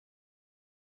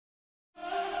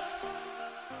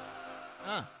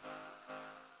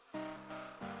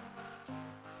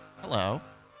Hello.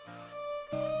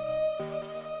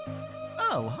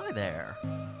 Oh, hi there.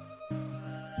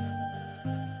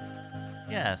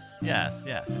 Yes,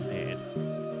 indeed.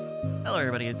 Hello,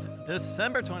 everybody. It's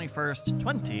December 21st,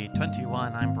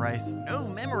 2021. I'm Bryce, no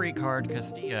memory card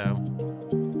Castillo.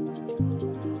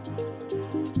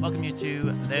 Welcome you to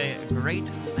the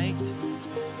Great Night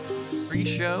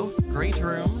pre-show, Great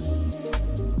Room.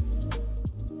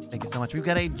 Thank you so much. We've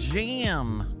got a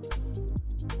jam.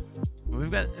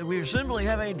 We simply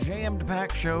have a jammed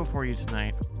packed show for you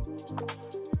tonight.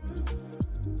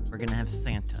 We're gonna have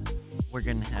Santa. We're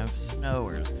gonna have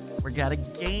snowers. We got a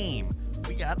game.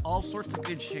 We got all sorts of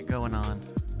good shit going on.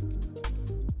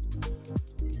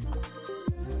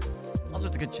 All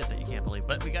sorts of good shit that you can't believe.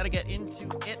 But we gotta get into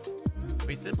it.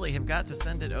 We simply have got to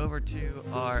send it over to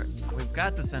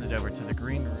the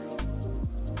green room.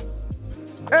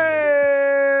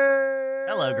 Hey!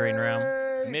 Hello, green room.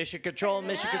 Mission Control,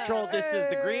 this is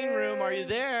the green room. Are you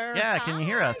there? Yeah, can you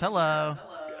hear us? Hello.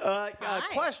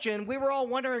 Question. We were all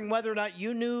wondering whether or not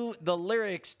you knew the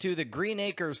lyrics to the Green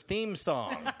Acres theme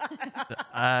song.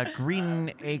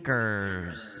 Green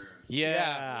Acres.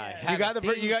 Yeah. You got the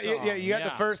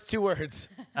the first two words.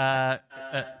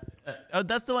 Oh,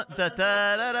 that's the one. Yeah,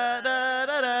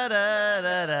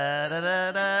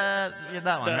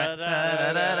 that one, right?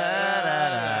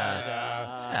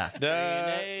 Yeah. Green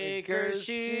Acres,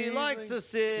 she likes the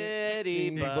city,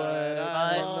 but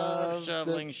I love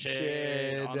shoveling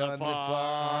shit on the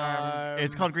farm.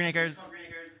 It's called Green Acres.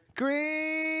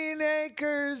 Green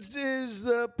Acres is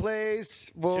the place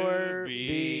for To me.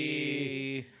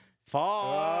 be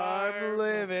Farm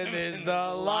living is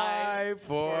the life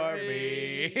for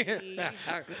me.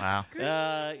 Wow.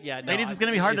 Yeah, no, Ladies, it's going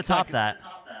to be hard to it's top not- that.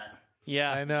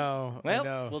 Yeah. I know.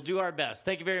 Well, we'll do our best.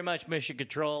 Thank you very much, Mission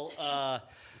Control.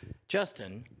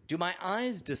 Justin, do my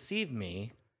eyes deceive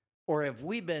me, or have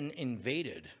we been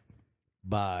invaded?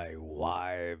 By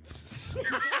wives.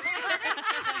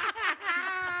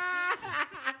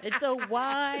 It's a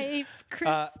wife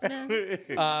Christmas.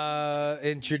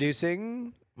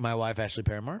 Introducing my wife, Ashley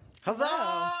Paramore.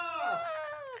 Huzzah!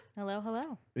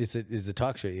 Hello. It's a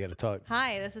talk show. You got to talk.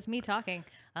 Hi, this is me talking.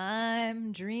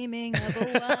 I'm dreaming of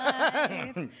a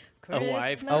wife.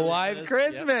 Christmas. A wife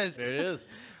Christmas. There it is.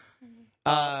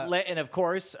 And of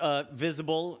course,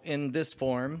 visible in this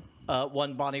form,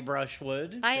 one Bonnie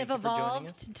Brushwood. I have Thank you for joining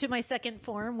us. evolved to my second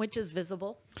form, which is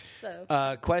visible.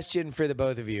 So Question for the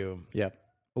both of you. Yep.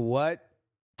 What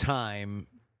time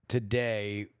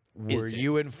today were Is it?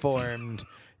 you informed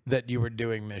that you were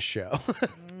doing this show?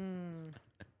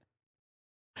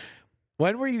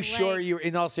 When were you sure you were,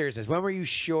 in all seriousness, when were you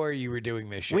sure you were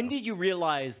doing this show? When did you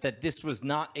realize that this was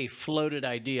not a floated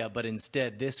idea, but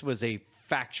instead this was a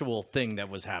factual thing that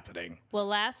was happening? Well,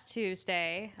 last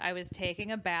Tuesday, I was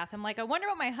taking a bath. I'm like, I wonder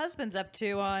what my husband's up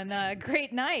to on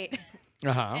Great Night.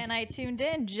 Uh-huh. And I tuned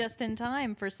in just in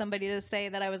time for somebody to say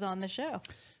that I was on the show.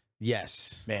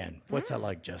 Yes. Man, what's that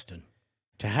like, Justin?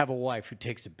 To have a wife who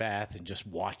takes a bath and just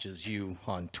watches you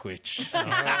on Twitch.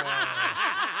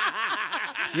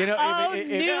 You know,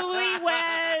 newlyweds.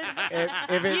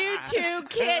 You two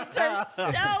kids are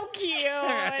so cute.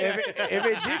 if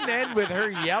it didn't end with her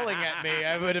yelling at me,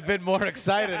 I would have been more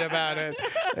excited about it.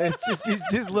 It's just she's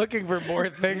just looking for more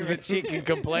things that she can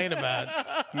complain about.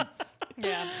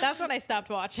 Yeah, that's when I stopped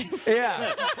watching.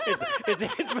 Yeah.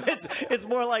 It's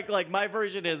more like my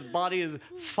version is Bonnie is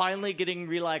finally getting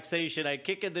relaxation. I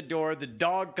kick in the door, the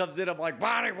dog comes in. I'm like,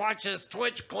 Bonnie, watch this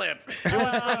Twitch clip. It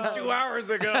was from 2 hours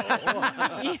ago.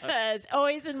 Yes,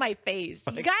 always in my face.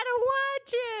 You gotta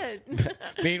watch it.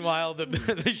 Meanwhile, the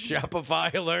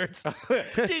Shopify alerts. Oh,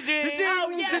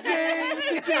 yeah.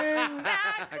 Cha-ching.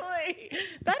 Exactly.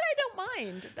 That I don't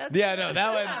mind. That's, Yeah, no,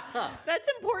 that one's. that's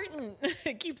important.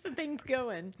 It keeps the things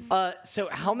going. So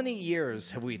how many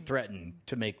years have we threatened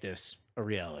to make this a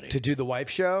reality? To do the wife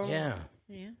show? Yeah.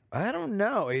 Yeah. I don't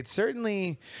know. It's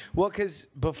certainly, well, because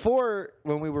before,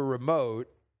 when we were remote,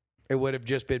 it would have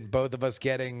just been both of us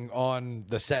getting on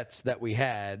the sets that we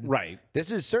had. Right.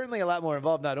 This is certainly a lot more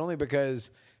involved, not only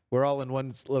because we're all in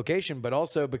one location, but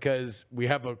also because we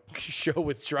have a show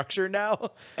with structure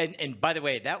now. And by the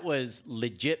way, that was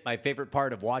legit my favorite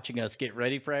part of watching us get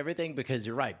ready for everything, because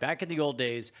you're right. Back in the old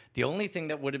days, the only thing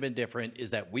that would have been different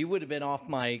is that we would have been off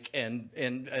mic and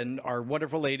our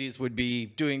wonderful ladies would be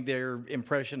doing their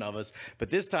impression of us. But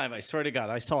this time, I swear to God,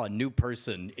 I saw a new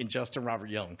person in Justin Robert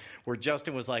Young, where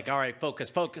Justin was like, all right,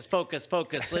 focus.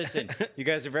 Listen, you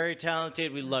guys are very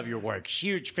talented. We love your work.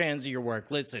 Huge fans of your work.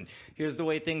 Listen, here's the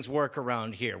way things things work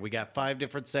around here. We got 5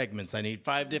 different segments. I need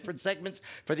 5 different segments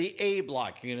for the A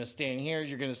block. You're going to stand here.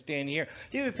 You're going to stand here.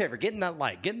 Do me a favor. Get in that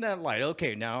light. Get in that light.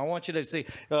 Okay, now I want you to see.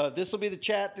 This will be the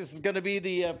chat. This is going to be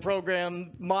the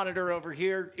program monitor over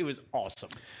here. It was awesome.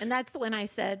 And that's when I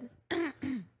said,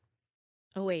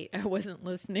 oh, wait, I wasn't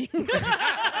listening.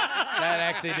 That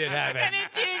actually did happen. And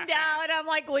it tuned out. I'm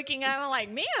like looking at him, I'm like,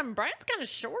 man, Brian's kind of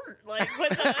short. Like with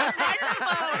the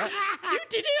microphone.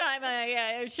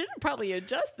 I should probably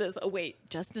adjust this. Oh, wait,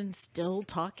 Justin's still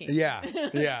talking. Yeah,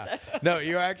 yeah. No,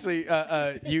 you actually,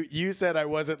 you said I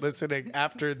wasn't listening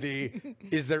after the,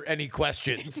 is there any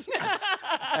questions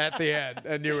at the end?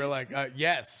 And you were like,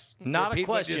 yes. Not a Repeat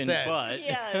what you question, said. but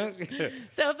Yes.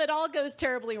 So if it all goes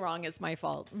terribly wrong, it's my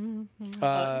fault.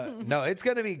 No, it's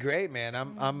gonna be great, man.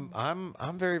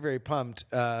 I'm very, very pumped.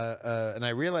 And I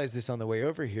realized this on the way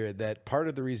over here that part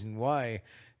of the reason why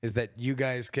is that you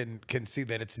guys can see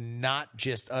that it's not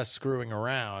just us screwing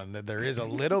around, that there is a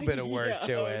little bit of work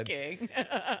to it. Okay.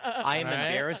 I am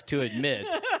embarrassed to admit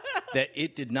that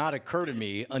it did not occur to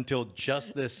me until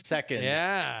just this second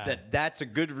Yeah. that's a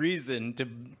good reason to,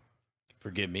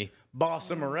 forgive me, boss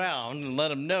them around and let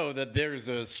them know that there's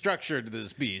a structure to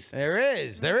this beast. There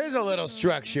is a little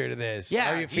structure to this.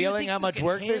 Are you do feeling think how you much can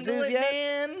work this handle is it,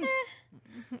 yet?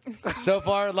 man? So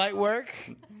far, light work.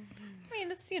 I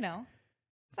mean, it's, it's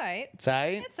all right. It's all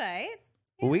right. It's all right.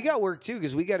 Well, we got work too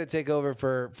because we got to take over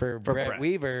for Brett Brett.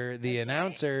 Weaver, the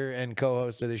announcer and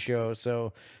co-host of the show.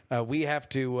 So we have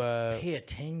to. Pay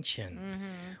attention.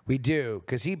 We do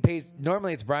because he pays.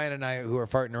 Normally, it's Brian and I who are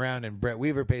farting around, and Brett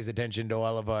Weaver pays attention to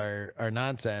all of our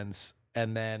nonsense,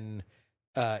 and then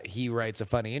he writes a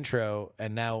funny intro,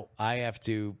 and now I have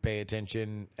to pay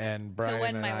attention, and So Brian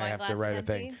when and my I wine have glass to is write a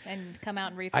empty thing. and come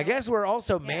out and refill. I guess we're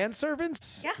also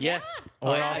manservants. Yeah. Yes.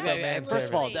 We're also First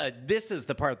of all, manservants. this is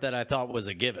the part that I thought was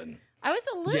a given. I was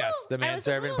a little, Yes, the I was a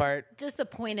manservant little part.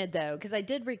 disappointed though, because I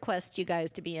did request you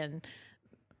guys to be in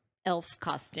elf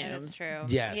costumes. That's true.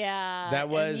 Yes, Yeah, that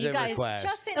and was you a guys request.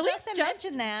 Justin, At least Justin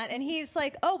mentioned that, and he's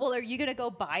like, "Oh, well, are you gonna go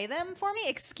buy them for me?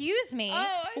 Excuse me, I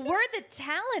know. we're the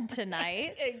talent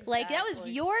tonight. Like that was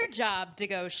Exactly. your job to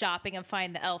go shopping and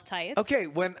find the elf tights. Okay,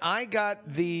 when I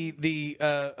got the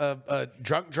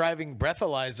drunk driving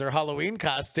breathalyzer Halloween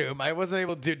costume, I wasn't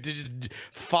able to just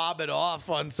fob it off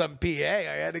on some PA. I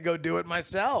had to go do it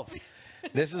myself.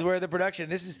 This is where the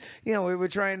production. This is we're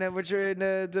trying to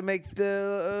make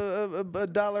the a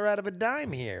dollar out of a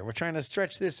dime here. We're trying to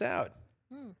stretch this out.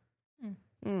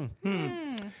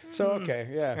 So okay,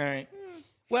 yeah. All right.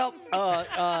 Well,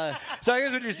 So I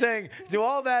guess what you're saying, do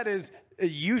all that is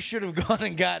you should have gone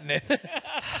and gotten it.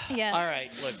 Yes. all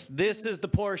right. Look, this is the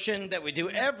portion that we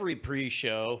do every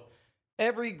pre-show,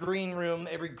 every green room,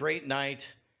 every great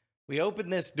night. We open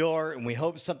this door and we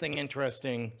hope someone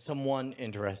interesting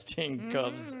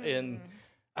comes in.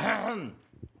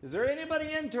 Is there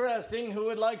anybody interesting who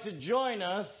would like to join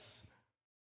us?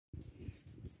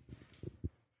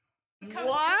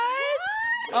 What?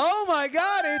 Oh my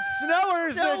God! It's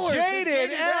Snowers Snowers, the the Jaded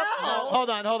Jaded Elf. Elf. Hold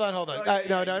on.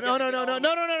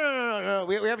 No.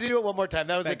 We have to do it one more time.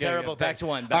 That was Back a to- terrible back thing. to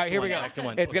one, All back right, to here we one, go. back to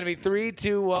one. It's gonna be 3,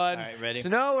 2, 1. All right, ready?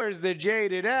 Snowers the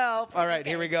Jaded Elf. All right,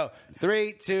 here we go.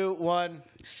 3, 2, 1.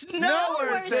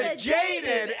 Snowers the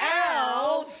Jaded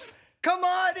Elf. Come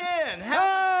on in.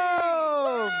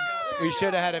 Oh! We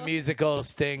should have had a musical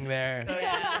sting there.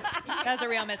 Yeah. That was a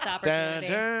real missed Dun, opportunity.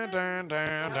 dun, dun,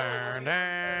 dun, dun,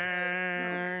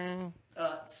 dun.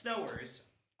 Snowers,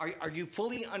 are you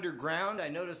fully underground? I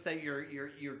noticed that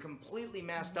you're completely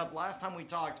messed up. Last time we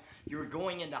talked, you were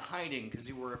going into hiding because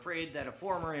you were afraid that a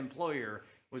former employer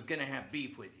was going to have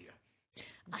beef with you.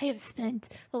 I have spent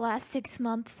the last 6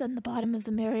 months in the bottom of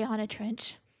the Mariana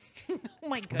Trench. Oh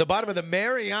my god. The bottom of the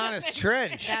Marianas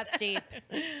Trench. That's deep.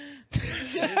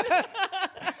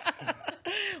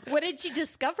 What did you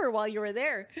discover while you were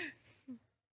there?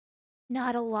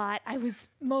 Not a lot. I was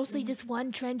mostly just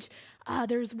one trench.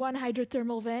 There's one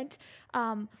hydrothermal vent.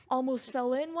 Almost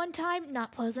fell in one time.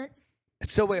 Not pleasant.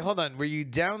 So wait, hold on. Were you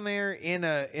down there in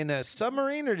a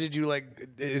submarine, or did you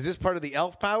is this part of the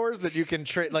elf powers that you can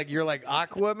you're like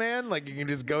Aquaman, like you can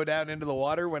just go down into the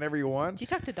water whenever you want? Did you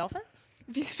talk to dolphins?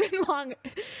 It's been long.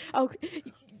 Oh,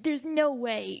 there's no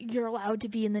way you're allowed to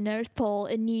be in the North Pole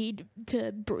and need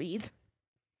to breathe.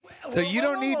 So you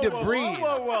don't need to breathe.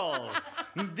 Whoa.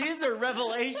 These are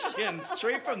revelations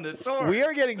straight from the source. We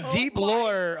are getting deep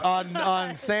lore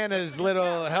on Santa's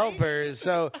little helpers.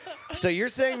 So you're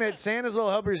saying that Santa's little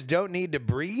helpers don't need to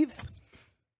breathe?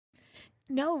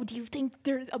 No, do you think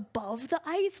they're above the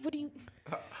ice? What do you...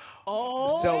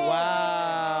 So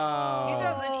wow. He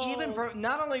doesn't even.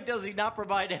 Not only does he not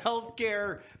provide health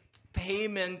care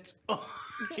payment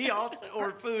he also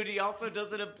or food, he also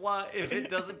doesn't apply if it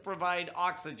doesn't provide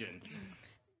oxygen.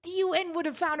 The UN would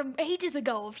have found him ages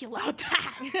ago if you allowed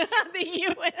that. The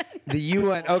UN. The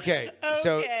UN. Okay.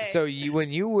 Okay. So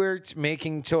when you worked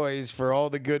making toys for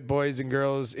all the good boys and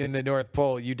girls in the North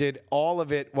Pole, you did all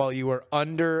of it while you were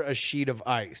under a sheet of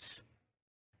ice.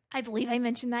 I believe I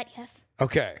mentioned that, yes.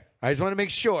 Okay. I just want to make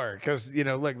sure because,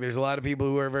 look, there's a lot of people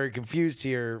who are very confused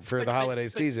here for the holiday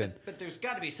season. But there's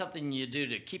got to be something you do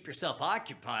to keep yourself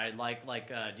occupied. Like,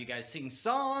 do you guys sing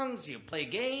songs? You play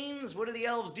games? What do the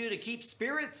elves do to keep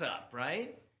spirits up,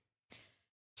 right?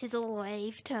 Chisel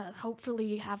away to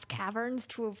hopefully have caverns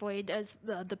to avoid as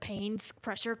the pains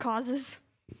pressure causes.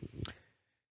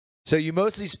 So you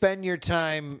mostly spend your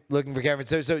time looking for caverns.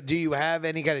 So do you have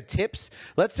any kind of tips?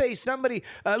 Let's say somebody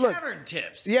look. Cavern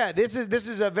tips. Yeah, this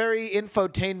is a very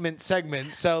infotainment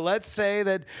segment. So let's say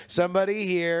that somebody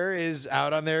here is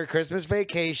out on their Christmas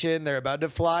vacation. They're about to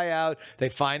fly out. They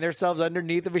find themselves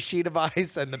underneath of a sheet of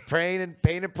ice, and the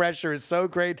pain and pressure is so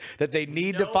great that they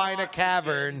need to No find a oxygen,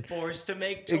 cavern. Forced to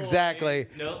make toys. Exactly.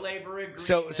 No labor agreement.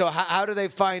 So how do they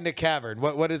find a cavern?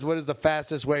 What is the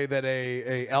fastest way that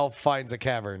a elf finds a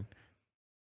cavern?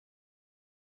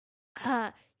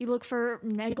 You look for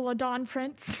megalodon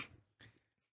prints.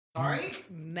 Sorry?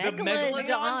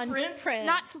 Megalodon prints? prints.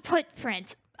 Not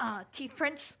footprints. Teeth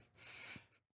prints.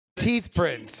 Teeth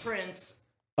prints Prints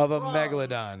of a from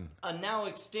megalodon. a now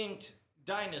extinct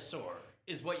dinosaur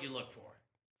is what you look for.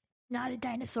 Not a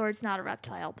dinosaur. It's not a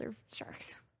reptile. They're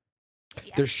sharks.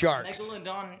 They're sharks.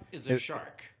 Megalodon is a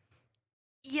shark.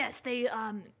 Yes, they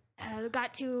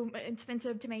got too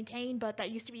expensive to maintain, but that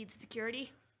used to be the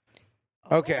security.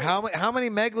 Okay, how many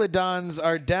megalodons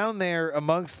are down there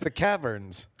amongst the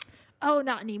caverns? Oh,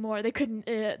 not anymore. They couldn't.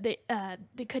 They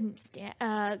couldn't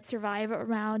survive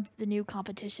around the new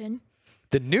competition.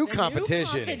 The new New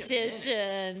competition.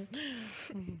 competition.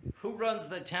 Who runs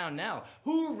the town now?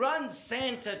 Who runs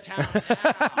Santa Town now?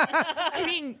 I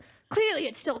mean, clearly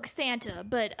it's still Santa,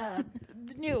 but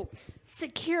the new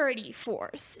security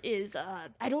force is.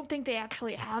 I don't think they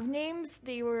actually have names.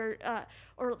 They were,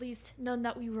 or at least none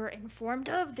that we were informed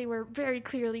of. They were very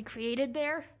clearly created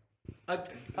there.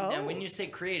 Now, when you say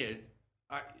created,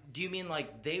 do you mean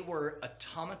like they were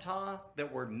automata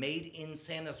that were made in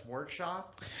Santa's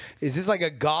workshop? Is this like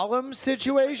a Gollum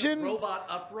situation? Robot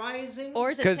uprising?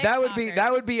 Or is it Because that would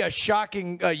TikTokers? be a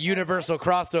shocking universal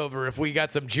crossover if we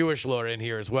got some Jewish lore in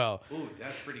here as well. Ooh,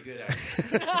 that's pretty good,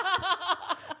 actually.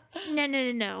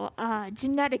 No.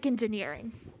 Genetic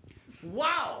engineering.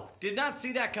 Wow! Did not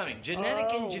see that coming. Genetic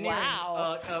Oh, engineering.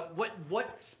 wow.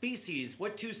 What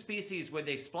two species would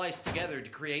they splice together to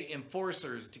create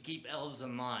enforcers to keep elves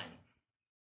in line?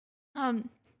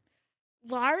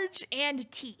 Large and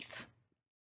teeth.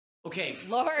 Okay,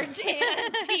 Large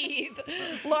and teeth.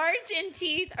 Large and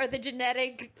teeth are the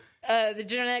genetic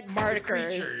markers.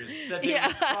 creatures that they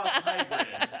would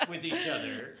cross-hybrid with each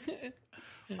other.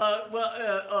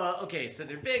 Okay, so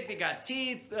they're big, they got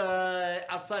teeth.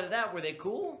 Outside of that, were they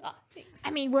cool? Thanks. I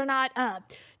mean, we're not,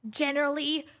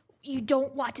 generally, you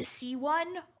don't want to see one,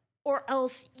 or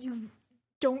else you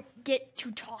don't get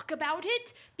to talk about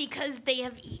it because they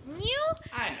have eaten you.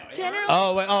 I know. Generally,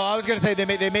 I was gonna say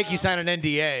they make you sign an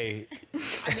NDA.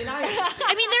 I mean,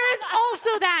 I mean, there is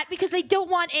also that because they don't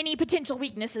want any potential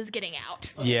weaknesses getting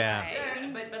out. Yeah.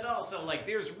 but also, like,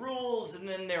 there's rules, and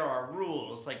then there are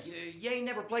rules. Like, you ain't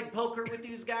never played poker with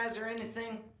these guys or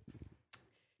anything?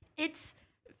 It's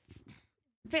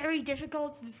very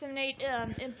difficult to disseminate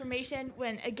information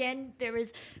when, again, there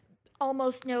is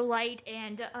almost no light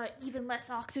and even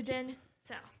less oxygen.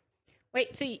 So,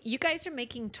 Wait, so you guys are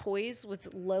making toys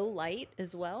with low light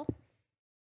as well?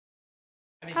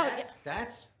 I mean, Oh,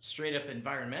 that's straight up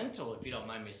environmental, if you don't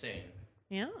mind me saying.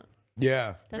 Yeah,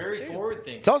 Yeah. that's Very true. forward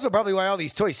thinking. It's also probably why all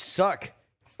these toys suck.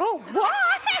 Oh, what?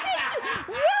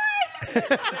 What?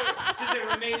 Because they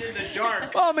were made in the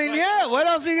dark. Well, I mean, yeah. What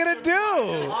else are you gonna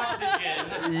do?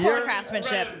 Oxygen. Poor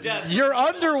craftsmanship. You're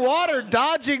underwater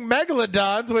dodging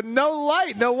megalodons with no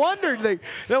light. No wonder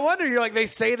you're like they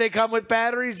say they come with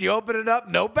batteries. You open it up,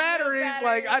 no batteries.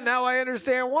 Like now I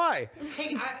understand why.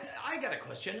 Hey, I got a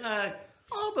question.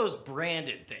 All those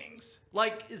branded things,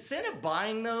 like, is Santa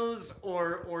buying those,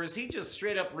 or is he just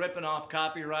straight up ripping off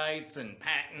copyrights and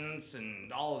patents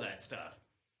and all of that stuff?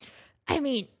 I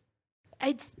mean,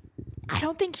 I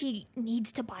don't think he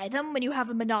needs to buy them when you have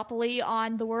a monopoly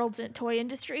on the world's toy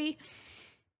industry.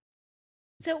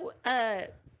 So,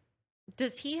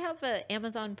 does he have a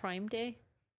Amazon Prime Day,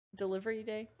 delivery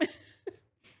day?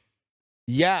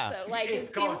 Yeah. So, like, It's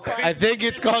it called seems like I think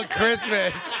it's called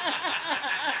Christmas.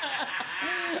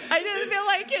 I just feel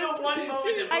like his not one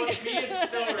moment that both me and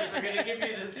Snowers are going to give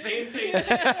you the same face.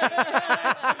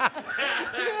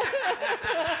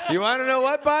 You want to know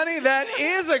what, Bonnie? That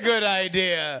is a good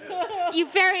idea. You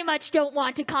very much don't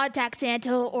want to contact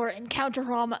Santa or encounter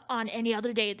him on any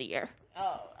other day of the year.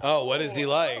 Oh, what is he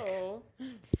like?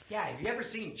 Yeah, have you ever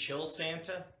seen Chill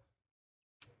Santa?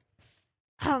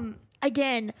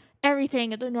 Again,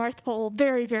 everything at the North Pole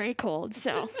very, very cold.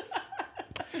 So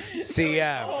See,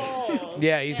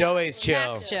 yeah, he's always chill.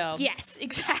 Max Joe. yes,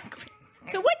 exactly.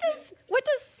 So what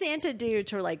does Santa do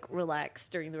to like relax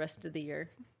during the rest of the year?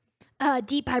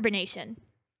 Deep hibernation.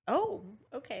 Oh,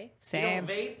 okay. You Same.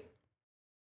 don't vape?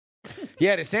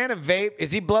 Yeah, does Santa vape?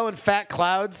 Is he blowing fat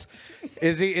clouds?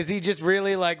 Is he just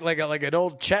really like an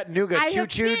old Chattanooga I choo have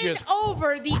choo? been Just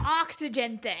over the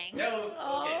oxygen thing. No.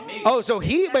 Okay, maybe. oh, so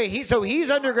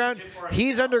he's underground.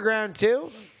 He's underground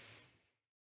too.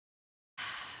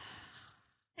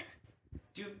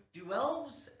 Do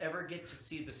elves ever get to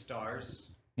see the stars?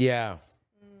 Yeah.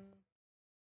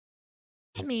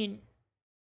 I mean,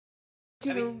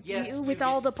 yes, you with get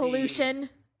all to the see- pollution.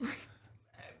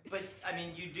 But I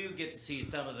mean, you do get to see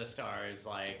some of the stars,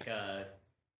 like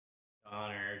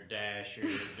Donner, Dasher,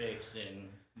 Vixen,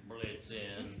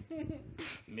 Blitzen,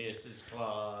 Mrs.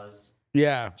 Claus,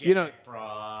 Yeah. Jack You know,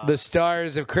 Frost, the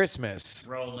stars of Christmas.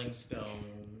 Rolling Stones.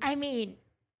 I mean,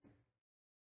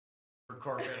 for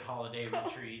corporate holiday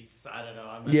retreats. I don't know.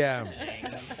 I'm Yeah.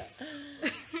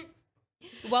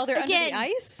 While they're under Again. the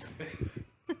ice?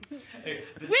 with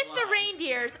the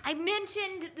reindeers, I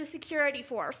mentioned the security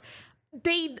force.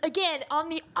 They, again, on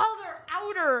the other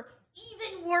outer,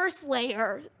 even worse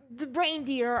layer, the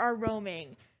reindeer are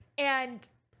roaming. And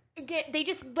again, they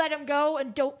just let them go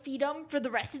and don't feed them for the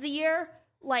rest of the year.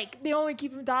 Like, they only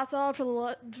keep them docile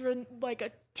for like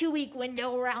a 2-week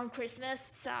window around Christmas.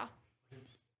 So,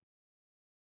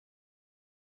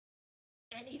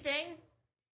 anything?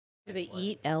 Do they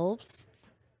eat elves?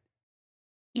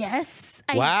 Yes.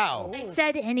 Wow. I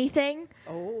said anything.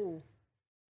 Oh,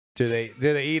 Do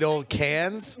they eat old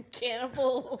cans?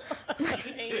 cannibal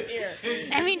reindeer.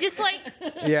 I mean, just like,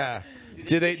 Yeah.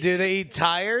 Do they eat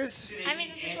tires? I mean,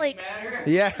 just like,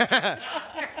 Yeah.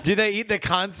 Do they eat the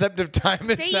concept of time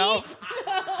itself?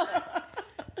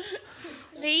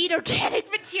 They eat organic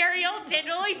material,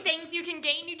 generally things you can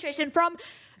gain nutrition from.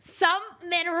 Some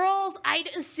minerals, I'd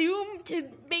assume, to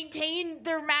maintain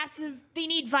their massive. They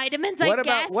need vitamins. What I about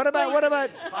guess. what about like- what about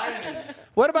Vitamins.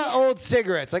 what about old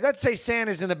cigarettes? Like, let's say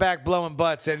Santa's in the back blowing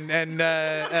butts, and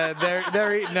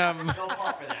they're eating them. Don't fall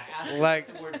for that. Ask Like-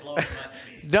 what the word blowing butts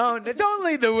means. Don't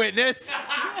lead the witness.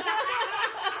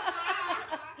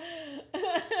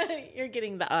 You're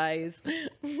getting the eyes.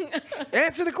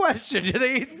 Answer the question. Do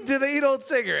they eat old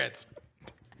cigarettes?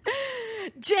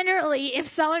 Generally, if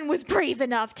someone was brave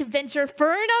enough to venture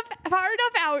far enough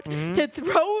out to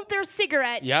throw their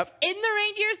cigarette Yep. in the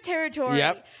reindeer's territory,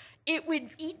 Yep. it would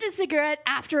eat the cigarette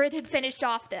after it had finished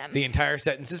off them. The entire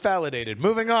sentence is validated.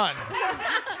 Moving on.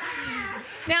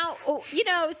 Now,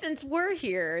 since we're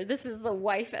here, this is the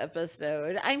wife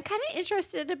episode. I'm kind of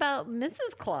interested about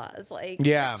Mrs. Claus. Like,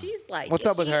 Yeah. what she's like. What's Is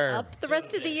up with she her? Up the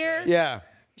rest of the year. Yeah.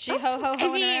 She ho ho I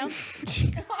ho mean, around.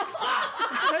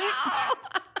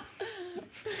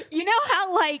 you know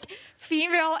how like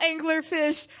female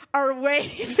anglerfish are way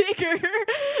bigger,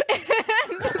 and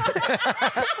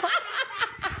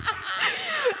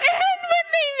when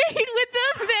they mate with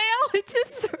the male, it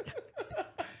just sort of.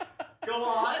 Go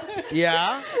on.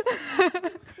 Yeah.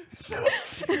 So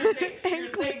you're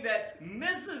saying that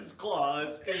Mrs.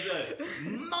 Claus is a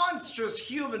monstrous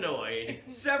humanoid,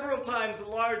 several times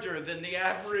larger than the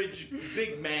average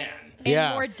big man. And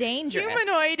Yeah. more dangerous.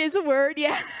 Humanoid is a word,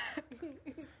 yeah.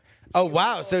 Oh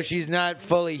wow. So she's not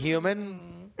fully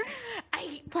human.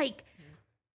 I like.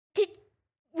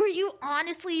 Were you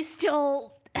honestly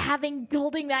still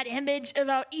holding that image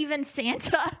about even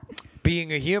Santa?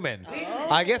 Being a human.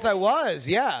 I guess I was.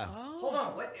 Yeah. Hold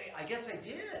on, what? I guess I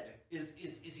did. Is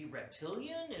he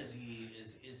reptilian? Is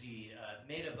he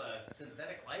made of a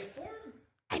synthetic life form?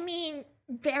 I mean,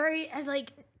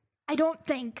 I don't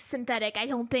think synthetic. I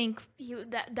don't think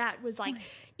that was like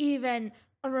even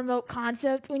a remote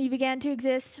concept when he began to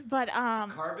exist. But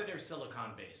Carbon or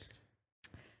silicon based?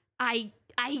 I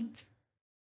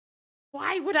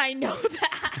why would I know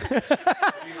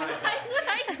that?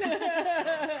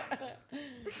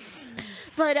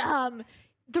 But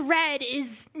the red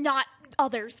is not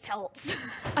others' pelts.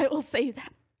 I will say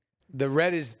that. The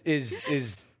red is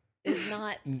Is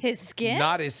not. His skin?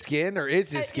 not his skin, or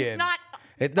is his It's skin? not.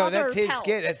 No, other that's his pelts.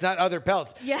 skin. It's not other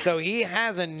pelts. Yes. So he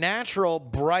has a natural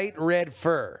bright red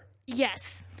fur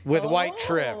Yes. with white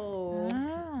trim.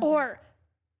 Oh. Or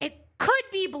it could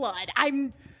be blood. I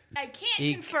can't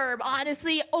Eek. confirm,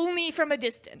 honestly, only from a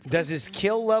distance. Does his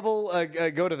kill level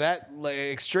go to that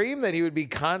extreme that he would be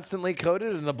constantly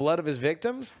coated in the blood of his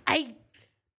victims?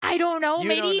 I don't know. You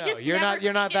Maybe don't he know. just You're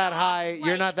never not took it that off. high.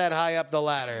 You're Like, not that high up the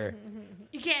ladder.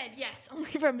 You can, yes, only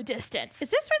from a distance.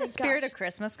 Is this where the Thank spirit gosh. of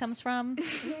Christmas comes from?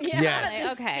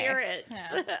 Yes. Okay. Spirits.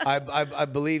 I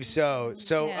believe so.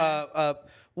 So, Yeah.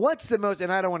 what's the most?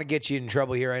 And I don't want to get you in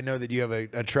trouble here. I know that you have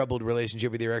a troubled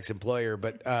relationship with your ex-employer,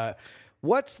 but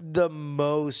what's the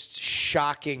most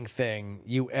shocking thing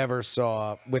you ever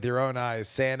saw with your own eyes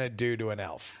Santa do to an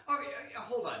elf? Oh,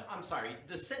 hold on. I'm sorry.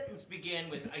 The sentence began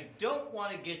with, I don't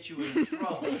want to get you in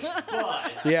trouble,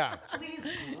 but Yeah. please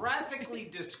graphically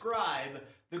describe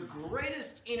the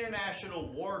greatest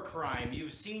international war crime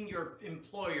you've seen your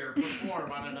employer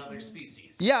perform on another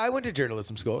species. Yeah, I went to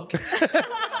journalism school.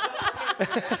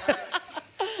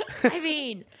 I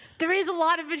mean, there is a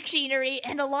lot of machinery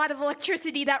and a lot of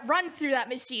electricity that runs through that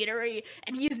machinery,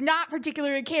 and he is not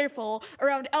particularly careful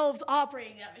around elves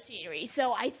operating that machinery.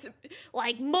 So I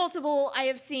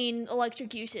have seen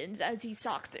electrocutions as he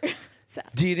stalks through. So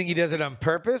Do you think he does it on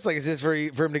purpose? Like, is this for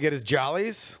him to get his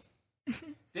jollies?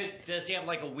 Does he have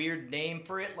like a weird name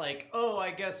for it? Like, oh,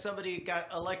 I guess somebody got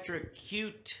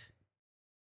electrocute.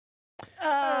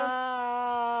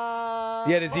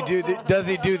 Yeah, does he do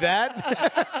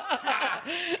that?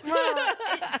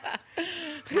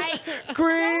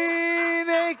 Green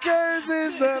Acres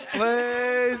is the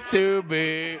place to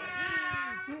be.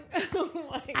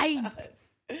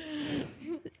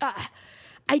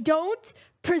 I don't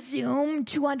presume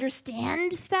to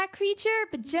understand that creature,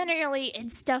 but generally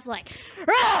it's stuff like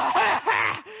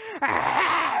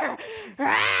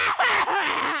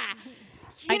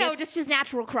just his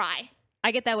natural cry.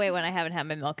 I get that way when I haven't had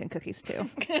my milk and cookies too.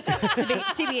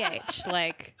 TBH,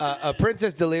 like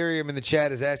Princess Delirium in the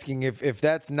chat is asking if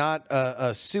that's not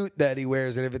a suit that he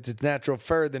wears, and if it's his natural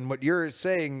fur, then what you're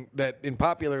saying that in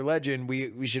popular legend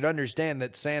we should understand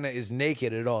that Santa is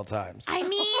naked at all times. I mean,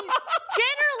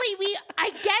 generally I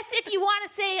guess if you want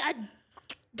to say a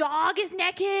dog is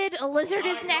naked, a lizard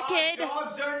is naked.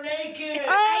 Dogs are naked.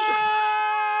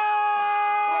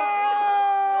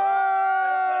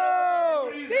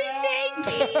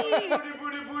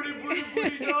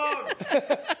 Booty dog.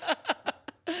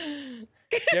 Did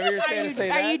you ever hear Santa say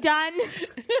that? Are you done?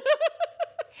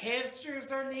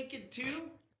 Hamsters are naked too.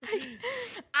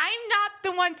 I'm not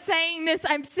the one saying this.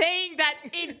 I'm saying that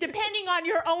depending on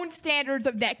your own standards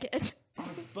of naked. Are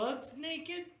bugs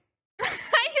naked?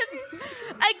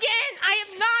 I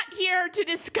am not here to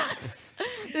discuss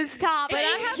this topic.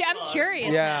 I'm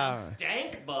curious. Yeah.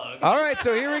 Stank bugs. All right,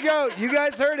 so here we go. You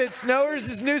guys heard it.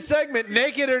 Snowers' new segment,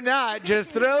 Naked or Not.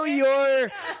 Just throw your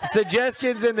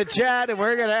suggestions in the chat, and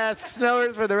we're going to ask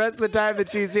Snowers for the rest of the time that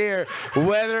she's here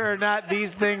whether or not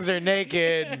these things are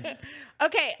naked.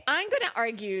 Okay, I'm going to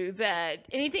argue that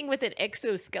anything with an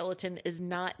exoskeleton is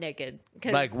not naked.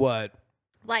 'Cause, Like what?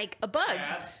 Like a bug.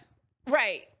 Crabs.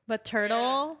 Right. But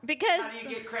turtle, Because How do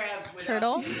you get crabs without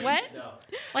Turtle? what? No.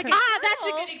 Like that's a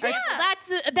turtle. good example.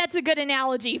 Yeah. That's a good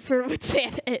analogy for what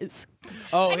Santa is.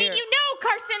 Oh, I mean, here. you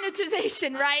know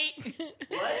carcinitization, right?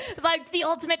 What? Like the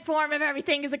ultimate form of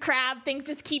everything is a crab. Things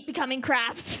just keep becoming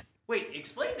crabs. Wait,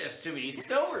 explain this to me.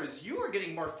 Snowers, you are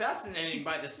getting more fascinating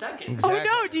by the second. Exactly. Oh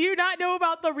no, do you not know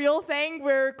about the real thing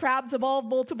where crabs evolve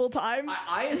multiple times?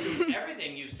 I assume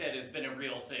everything you've said has been a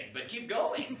real thing, but keep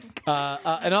going.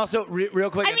 And also, real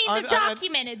quick. I mean, the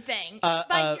documented thing.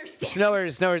 By your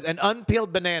standards. Snowers, an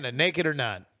unpeeled banana, naked or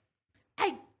not?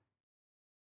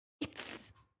 It's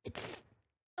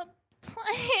a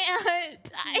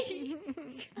plant.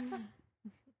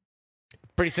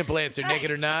 Pretty simple answer,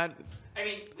 naked or not? I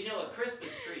mean, we know a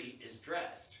Christmas tree is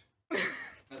dressed.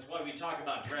 That's why we talk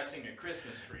about dressing a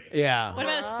Christmas tree. Yeah. what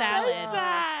about a salad?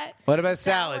 that? What about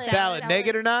salad? Salad,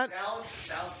 naked or not?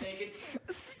 Salad's naked.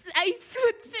 I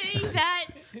would say that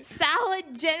salad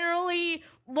generally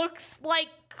looks like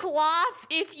cloth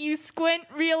if you squint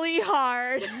really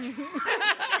hard. Good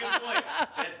point.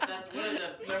 That's one of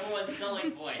the number one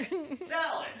selling points.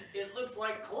 Salad. It looks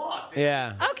like cloth.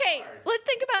 Yeah. Okay, let's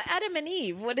think about Adam and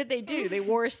Eve. What did they do? They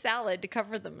wore salad to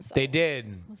cover themselves. They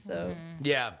did. So,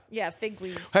 Yeah. yeah, fig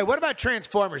leaves. Hey, what about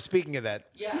Transformers? Speaking of that,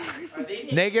 Yeah. Are they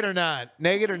naked? naked or not?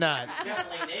 Naked or not?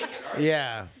 Definitely naked. Are they?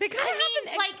 Yeah. They kind of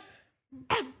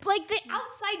have Like the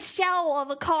outside shell of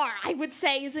a car, I would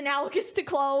say, is analogous to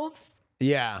clothes.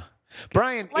 Yeah.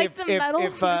 Brian, Like the metal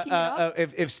if waking up?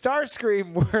 if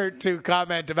Starscream were to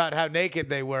comment about how naked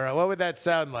they were, what would that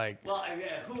sound like? Well,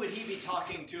 who would he be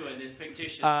talking to in this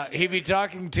fictitious? He'd be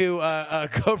talking to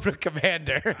Cobra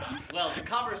Commander. Well, the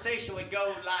conversation would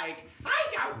go like,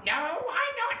 I don't know, I'm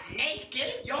not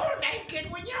naked. You're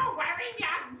naked when you're wearing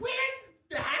that weird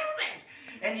helmet.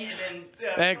 And then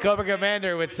And Cobra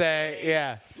Commander would say,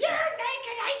 yeah. you're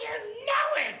naked and you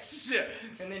know it.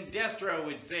 And then Destro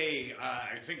would say,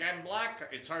 I think I'm black.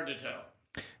 It's hard to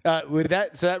tell. Would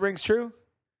that, so that rings true?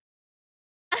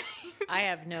 I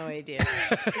have no idea.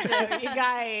 So you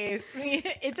guys,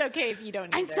 it's okay if you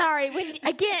don't. I'm either. sorry. When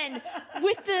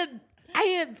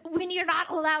when you're not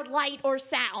allowed light or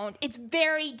sound, it's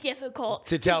very difficult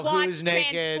To tell watch who's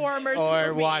naked Transformers or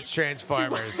movies. watch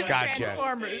Transformers. To watch Gotcha.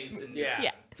 Transformers.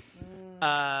 Yeah.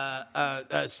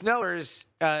 Yeah. Snowers,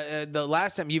 the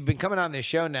last time you've been coming on this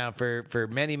show now for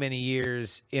many, many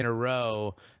years in a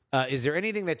row, is there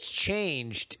anything that's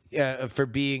changed for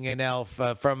being an elf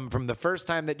from the first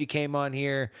time that you came on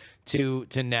here to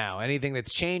now? Anything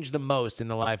that's changed the most in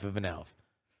the life of an elf?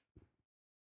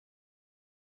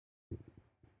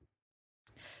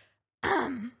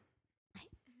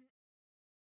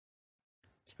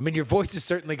 I mean, your voice has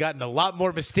certainly gotten a lot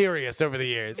more mysterious over the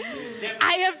years.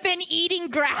 I have been eating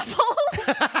gravel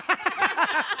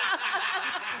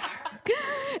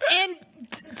and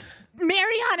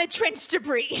Mariana Trench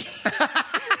debris.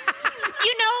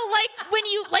 You know, like when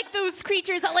you like those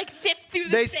creatures that like sift through the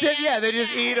They sand. sit, yeah, they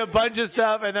just eat a bunch of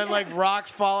stuff and then like rocks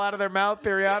fall out of their mouth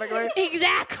periodically.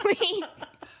 Exactly.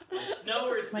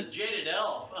 Snowers, the jaded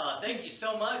elf. Thank you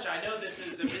so much. I know this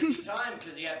is a busy time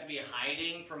because you have to be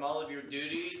hiding from all of your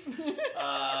duties.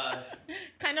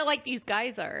 Kind of like these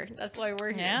guys are. That's why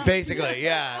we're here. Yeah. Basically,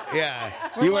 yeah.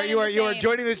 We're You one and the are same.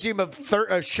 joining the team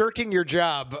of shirking your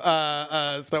job,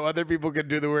 so other people can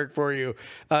do the work for you.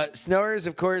 Snowers,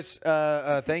 of course.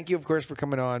 Thank you, of course, for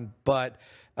coming on. But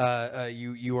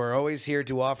you are always here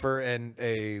to offer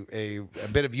a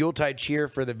bit of Yuletide cheer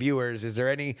for the viewers. Is there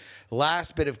any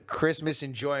last bit of Christmas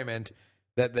enjoyment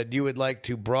that you would like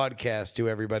to broadcast to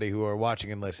everybody who are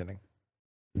watching and listening?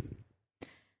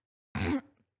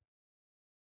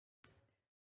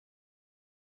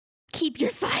 Keep your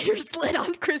fires lit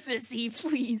on Christmas Eve,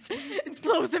 please. It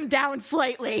slows them down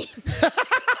slightly.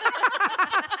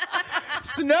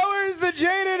 Snowers, the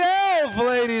jaded elf,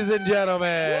 ladies and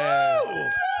gentlemen.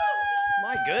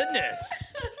 My goodness.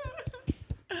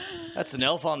 That's an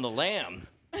elf on the lamb.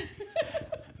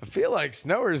 I feel like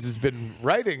Snowers has been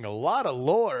writing a lot of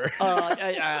lore.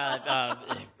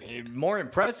 More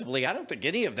impressively, I don't think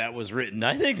any of that was written.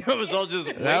 I think that was all just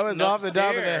That was waiting off the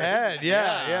top of the upstairs. head.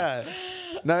 Yeah.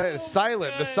 No, it's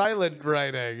silent. The silent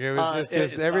writing. It was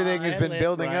just everything has been Silent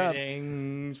building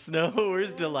writing,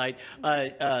 Snowers delight.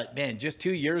 Man, just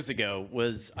 2 years ago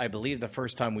was, I believe, the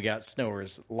first time we got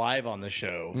Snowers live on the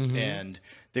show, and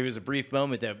there was a brief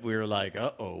moment that we were like,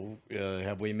 "Uh-oh,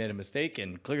 have we made a mistake?"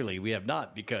 And clearly, we have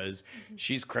not, because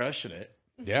she's crushing it.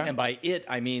 Yeah. And by it,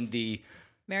 I mean the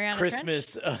Mariana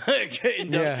Christmas up.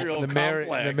 industrial the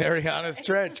complex. Marianas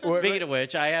Trench. Speaking of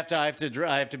which, I have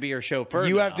to be her chauffeur.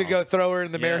 you have to now. go throw her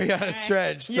in the Yes. Marianas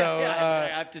Trench. So, I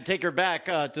have to take her back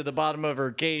to the bottom of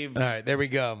her cave. all right, there we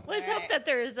go. Let's hope that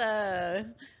there's a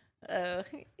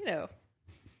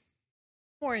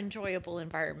more enjoyable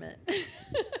environment.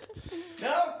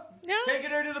 No, taking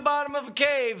her to the bottom of a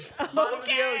cave. Bottom of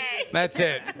the ocean. That's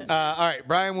it. All right,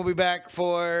 Brian will be back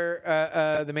for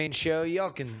the main show. Y'all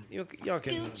can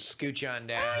scooch on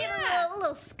down. A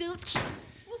little scooch.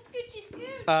 Little scoochy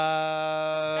scoot.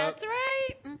 That's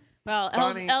right. Well,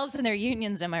 Bonnie. elves and their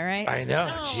unions, am I right? I know.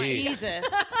 Oh, Jeez. Jesus.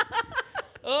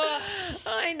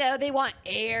 I know. They want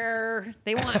air.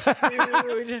 They want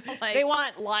food. Like- they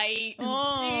want light.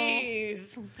 Oh. Jeez.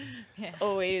 It's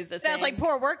always the Sounds same. like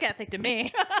poor work ethic to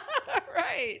me.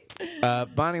 Right.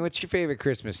 Bonnie, what's your favorite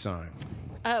Christmas song?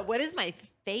 What is my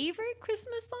favorite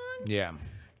Christmas song? Yeah.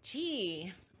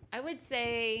 Gee, I would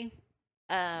say,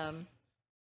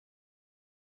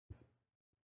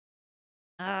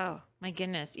 oh my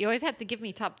goodness, you always have to give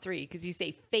me top three because you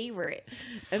say favorite,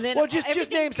 and then Well, just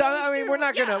everything name some. goes I mean, we're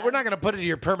not through- gonna put it to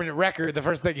your permanent record the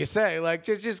first thing you say. Like,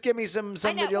 just give me some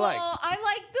I know, that you like. well, I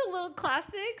like the little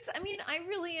classics. I mean, I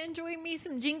really enjoy me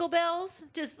some Jingle Bells.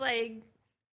 Just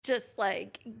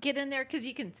like get in there because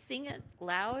you can sing it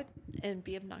loud and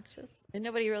be obnoxious, and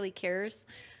nobody really cares.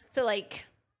 So like,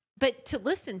 but to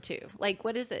listen to, like,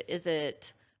 what is it? Is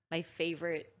it my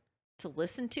favorite to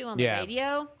listen to on the Yeah.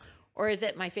 radio, or is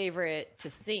it my favorite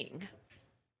to sing?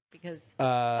 because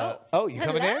you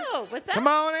coming in? hello, what's up? Come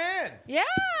on in. Yeah.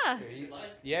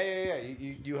 Yeah.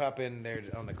 You hop in there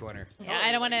on the corner. Yeah,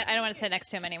 I don't want to sit next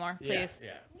to him anymore, please.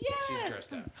 Yeah. Yes. She's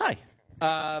grossed out. Hi.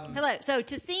 Hello. So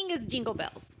to sing is Jingle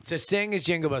Bells. To sing is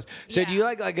Jingle Bells. So do you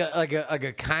like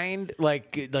a kind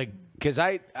like because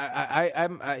I'm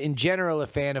in general a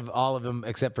fan of all of them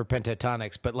except for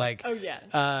Pentatonics, but like We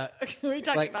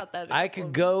talked like about that. I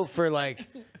could go for like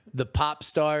the pop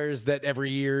stars that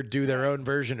every year do their own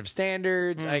version of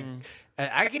standards. I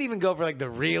could even go for like the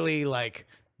really like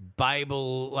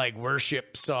Bible like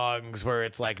worship songs where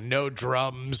it's like no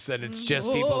drums and it's just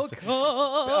people.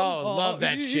 Love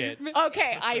that shit.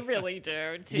 Okay, I really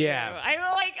do too. Yeah. I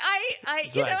like I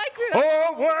It's you like, know I grew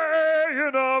up. away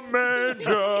in a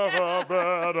manger.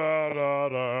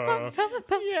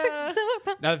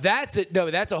 Now that's it. No,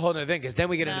 that's a whole nother thing because then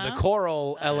we get into the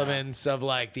choral elements of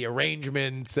like the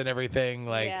arrangements and everything.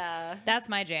 Like Yeah. That's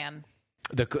my jam.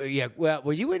 Well,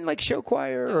 were you in like show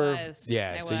choir or? was.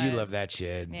 Yeah, I so you love was. that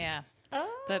shit. Yeah. Oh.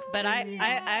 But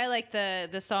I like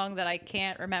the song that I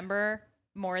can't remember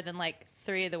more than like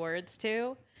 3 of the words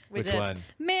to. Which It's one?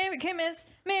 Merry Christmas,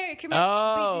 Merry Christmas.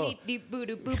 Oh.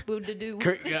 Boo-doo-boo-boo-doo-doo.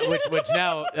 Which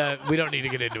now we don't need to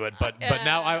get into it, but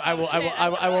now I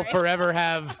will forever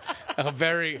have a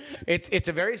very it's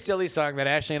a very silly song that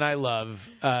Ashley and I love.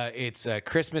 It's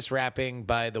Christmas Rapping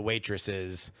by the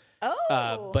Waitresses.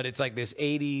 Oh. But it's like this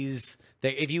 80s.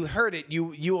 If you heard it,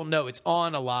 you will know it's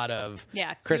on a lot of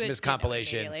Christmas you'd know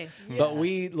compilations. immediately. But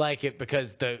we like it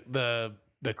because the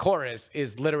chorus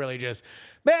is literally just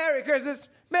Merry Christmas,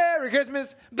 Merry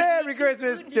Christmas, Merry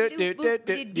Christmas. Yeah,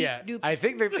 I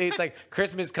think that it's like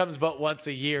Christmas comes but once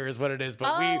a year is what it is.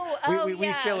 But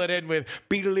we fill it in with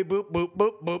beedly boop boop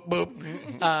boop boop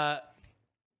boop.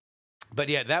 But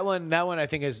yeah, that one I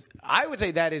think is I would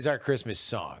say that is our Christmas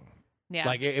song. Yeah.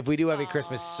 Like if we do have a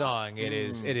Christmas song, it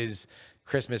is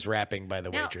Christmas Rapping by the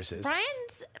Now, Waitresses.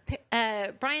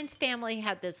 Brian's family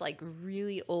had this like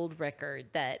really old record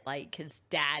that like his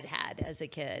dad had as a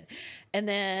kid, and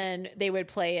then they would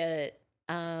play it.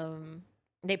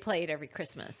 They play it every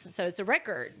Christmas, so it's a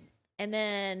record, and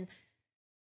then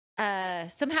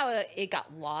somehow it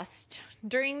got lost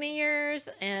during the years,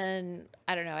 and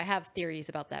I don't know. I have theories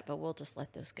about that, but we'll just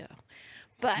let those go.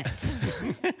 But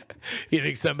You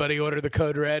think somebody ordered the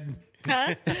code red?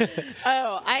 huh?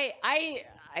 Oh, I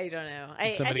don't know.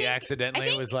 Somebody I accidentally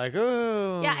think- was like,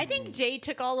 oh. Yeah, I think Jay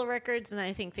took all the records, and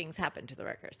I think things happened to the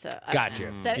records. So I don't Gotcha.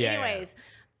 know. So, Yeah, anyways,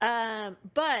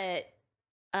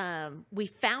 we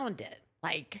found it.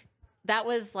 Like that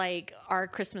was like our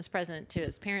Christmas present to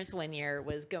his parents one year.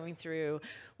 Was going through,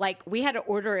 like we had to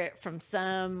order it from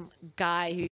some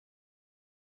guy who.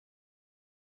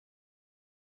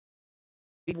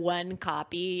 One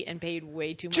copy and paid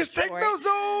way too much Just take for it. those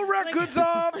old records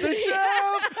off the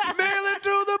shelf, mail it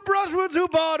to the Brushwoods who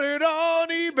bought it on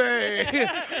eBay.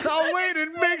 I'll wait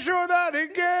and make sure that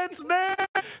it gets there.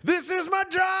 This is my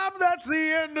job. That's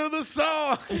the end of the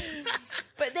song.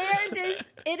 But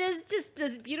it is just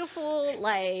this beautiful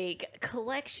like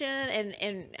collection, and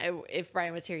if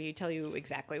Brian was here, he'd tell you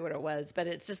exactly what it was. But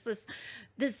it's just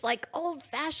this like old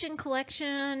fashioned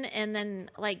collection, and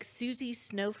then like Susie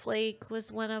Snowflake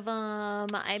was one of them.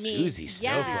 I mean, Susie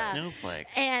Snowflake. Snowflake.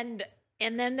 and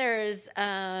then there's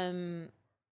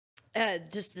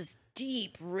just this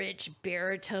deep, rich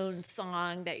baritone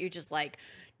song that you're just like,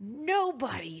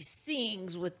 nobody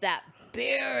sings with that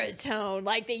baritone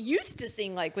like they used to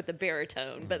sing like with the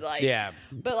baritone, but like not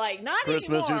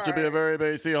Christmas anymore. used to be a very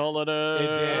bassy holiday.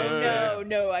 It did.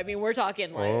 No, I mean we're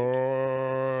talking like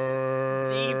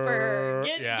deeper.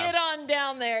 Get on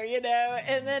down there, you know.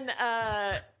 And then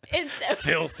it's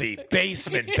Filthy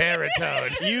basement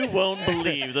baritone. You won't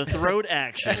believe the throat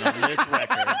action on this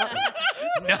record.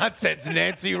 Not since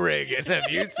Nancy Reagan have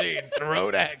you seen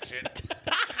throat action.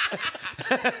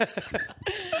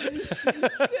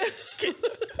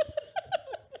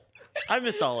 I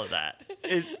missed all of that.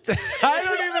 I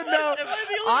don't even know.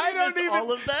 I don't even.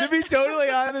 all of that? To be totally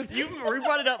honest, We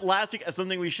brought it up last week as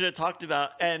something we should have talked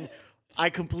about, and I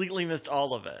completely missed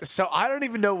all of it. so I don't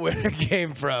even know where it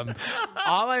came from.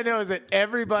 All I know is that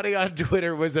everybody on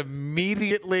Twitter was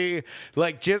immediately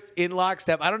like just in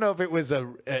lockstep. I don't know if it was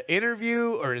an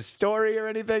interview or a story or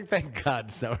anything. Thank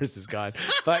God Snowers is gone.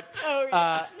 But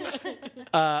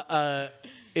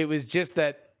it was just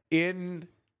that in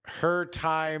her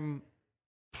time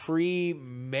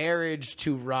pre-marriage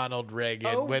to Ronald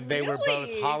Reagan, when they were both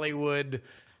really? Hollywood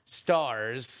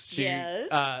stars,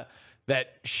 Yes.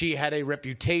 that she had a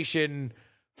reputation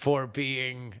for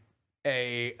being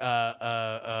a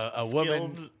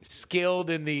woman skilled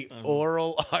in the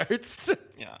oral arts.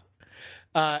 Yeah.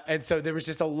 And so there was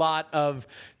just a lot of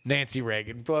Nancy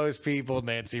Reagan blows people,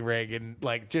 Nancy Reagan,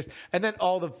 like just, and then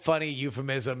all the funny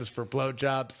euphemisms for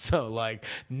blowjobs. So like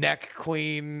neck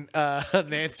queen,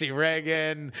 Nancy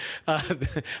Reagan.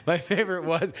 My favorite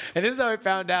was, and this is how I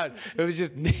found out, it was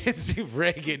just Nancy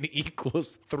Reagan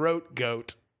equals throat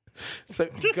goat. So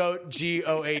goat,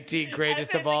 G-O-A-T,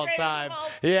 greatest of all time.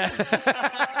 Yeah.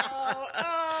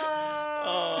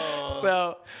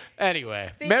 So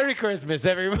anyway, Merry Christmas,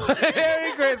 everyone.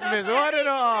 Merry Christmas, one and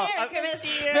all.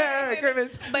 Merry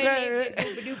Christmas.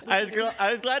 I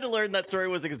was glad to learn that story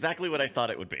was exactly what I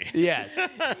thought it would be. Yes.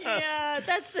 Yeah,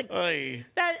 that's the Oy.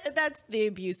 that's the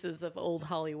abuses of old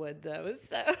Hollywood, though.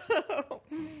 So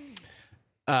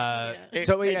So It's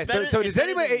so better- does it's better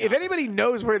anybody, than if the anybody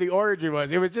knows where the origin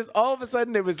was, it was just all of a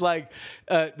sudden it was like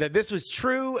that this was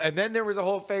true, and then there was a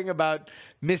whole thing about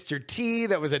Mr. T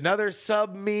that was another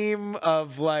sub meme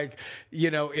of like,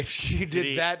 you know, if she did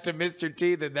he- that to Mr.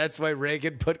 T, then that's why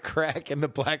Reagan put crack in the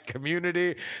black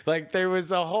community. Like there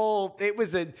was a whole, it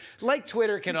was a, like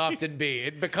Twitter can often be,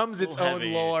 it becomes its own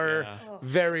heavy, lore yeah.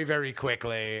 very, very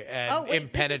quickly and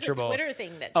impenetrable. This is a Twitter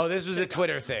thing that. Oh, this was a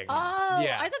Twitter thing. Oh,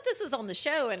 yeah. I thought this was on the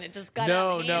show and it just got No,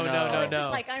 out of no, hand. no, I no, was no. just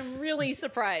like, I'm really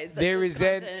surprised. That There this was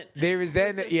then, content there was then,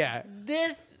 was just yeah.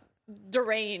 this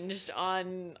deranged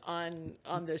on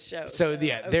this show. So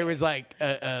yeah, okay. there was like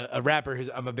a rapper who's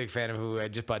I'm a big fan of, who I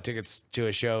just bought tickets to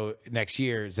a show next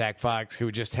year, Zach Fox,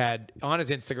 who just had on his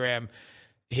Instagram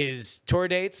his tour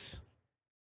dates,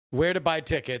 where to buy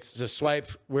tickets. So swipe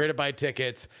where to buy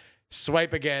tickets,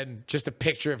 swipe again, just a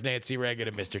picture of Nancy Reagan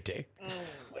and Mr. T.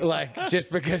 Like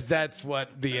just because that's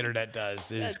what the internet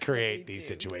does, is That's create what we these do.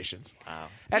 situations. Wow.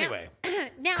 Anyway,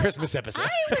 Now, Christmas episode.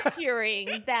 I was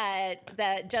hearing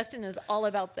that Justin is all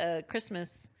about the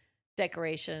Christmas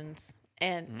decorations.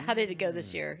 And how did it go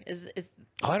this year? Is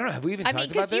Oh, I don't know. Have we even I talked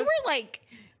mean, about because this? you were like,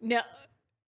 no.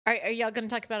 Are y'all going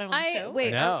to talk about it on the show? Wait.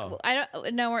 No. I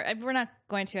don't. No, we're not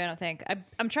going to. I don't think.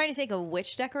 I'm trying to think of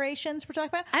which decorations we're talking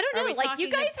about. I don't Are know. we Like you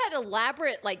talking guys had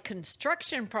elaborate like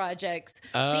construction projects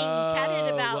being Oh,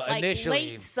 chatted about well, like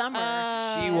initially, late summer.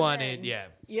 she wanted, yeah.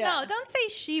 yeah. No, don't say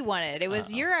she wanted. It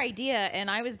was your idea, and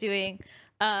I was doing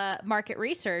market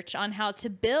research on how to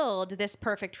build this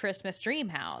perfect Christmas dream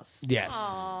house. Yes.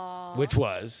 Aw. Which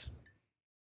was,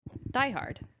 Die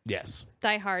Hard. yes.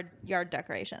 Die Hard yard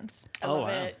decorations. I Oh, love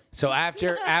wow. it. So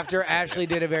after Ashley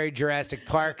did a very Jurassic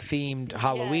Park themed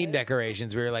Halloween Yes.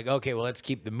 decorations, we were like, okay, well, let's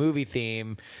keep the movie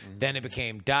theme. Then it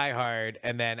became Die Hard,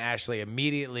 and then Ashley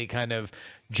immediately kind of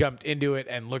jumped into it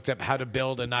and looked up how to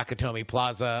build a Nakatomi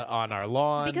Plaza on our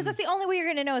lawn. Because that's the only way you're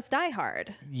going to know it's Die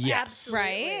Hard. yes, Absolutely.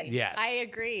 Right? Yes. I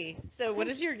agree. So, what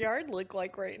does your yard look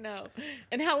like right now?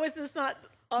 And how is this not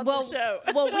on Well, the show?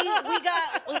 well, we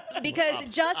got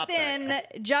because Justin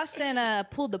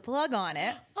pulled the plug on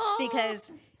it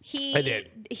because I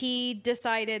did. he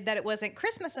decided that it wasn't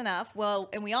Christmas enough. Well,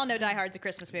 and we all know Die Hard's a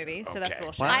Christmas movie, so that's Okay.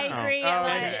 bullshit. Wow. I agree.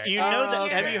 okay. You know that?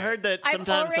 okay. Have you heard that I've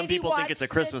sometimes some already people think it's a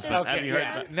watched Christmas it movie? this Have you heard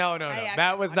yeah. that? No. I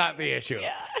That was not the issue.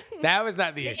 That was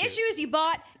not the The issue. issue is you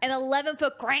bought an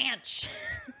 11-foot branch.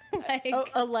 Like, Oh,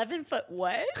 11-foot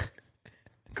what?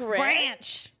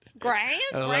 branch. Grant?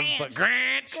 11-foot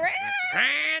Grant.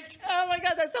 Grant. Oh my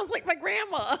God, that sounds like my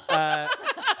grandma.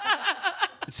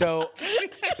 So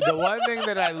the one thing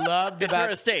that I loved It's her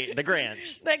about estate, the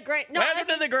Granch. The Grant. No, Welcome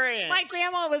to the Granch. My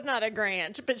grandma was not a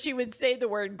Granch, but she would say the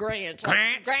word Granch. Like,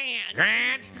 Grant. Granch.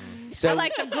 Grant. I So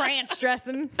like some branch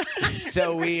dressing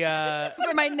so we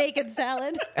for my naked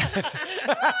salad.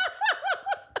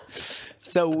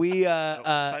 so we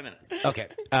 5 minutes. okay.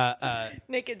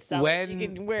 Naked salad. When- you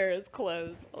can wear his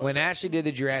clothes. When Ashley did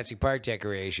the Jurassic Park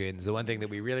decorations, the one thing that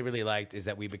we really, really liked is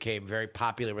that we became very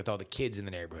popular with all the kids in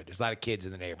the neighborhood. There's a lot of kids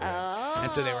in the neighborhood.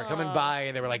 And so they were coming by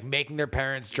and they were like making their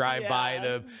parents drive by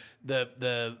Yeah.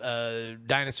 the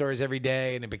dinosaurs every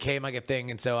day, and it became like a thing.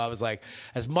 And so I was like,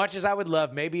 as much as I would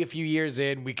love, maybe a few years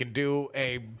in, we can do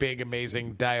a big,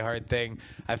 amazing Die Hard thing.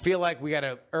 I feel like we got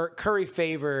to curry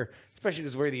favor, especially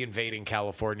because we're the invading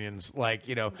Californians. Like,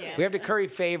 you know, we have to curry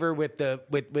favor with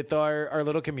with our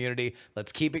little community.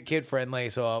 Let's keep it kid friendly.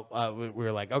 So we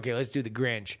were like, okay, let's do the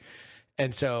Grinch.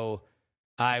 And so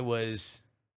I was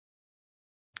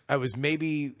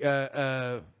maybe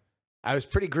I was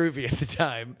pretty groovy at the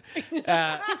time.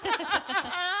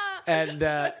 And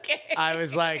I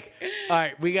was like, all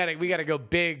right, we gotta go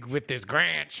big with this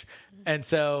Grinch. And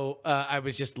so I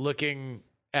was just looking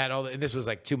at all and this was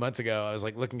like 2 months ago. I was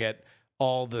like looking at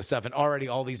all the stuff, and already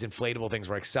all these inflatable things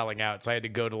were like selling out. So I had to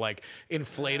go to like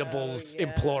Inflatables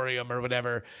Emporium or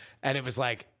whatever. And it was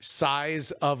like size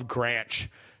of Grinch.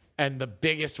 And the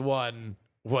biggest one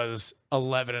was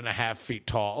 11 and a half feet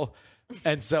tall.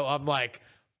 And so I'm like,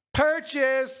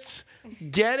 purchased,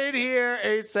 get it here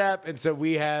ASAP. And so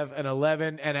we have an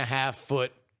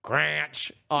 11.5-foot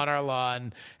Granch on our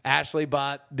lawn. Ashley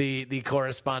bought the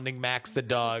corresponding Max the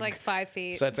dog. It's like 5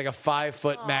 feet. So it's like a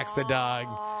 5-foot Max the dog.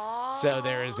 So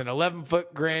there is an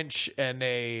 11-foot Grinch and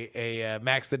a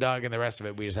Max the dog, and the rest of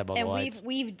it we just have all and the lights.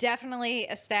 we've definitely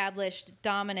established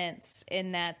dominance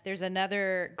in that there's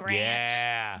another Granch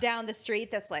Yeah. down the street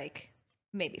that's like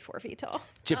maybe 4 feet tall.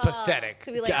 Just pathetic.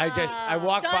 So we, like, I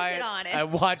walk by stunted it, on it. I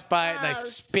watch by it, and I Oh,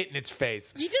 spit in its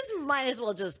face. You just might as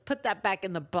well just put that back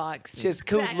in the box. Just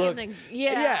cool Back in looks.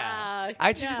 yeah.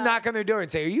 I just knock on their door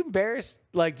and say, "Are you embarrassed?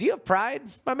 Like, do you have pride,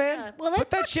 my man? Yeah. Well, let's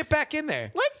put that talk- shit back in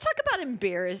there." Let's talk about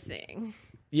embarrassing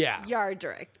Yeah. yard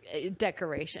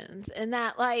decorations, and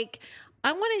that like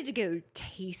I wanted to go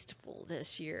tasteful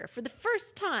this year for the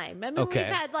first time. I mean, Okay. we've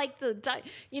had like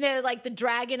like the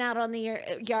dragon out on the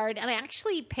yard, and I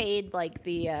actually paid like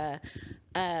the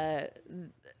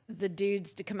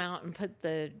dudes to come out and put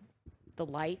the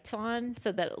lights on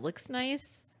so that it looks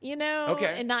nice,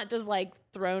 Okay. and not just like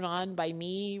thrown on by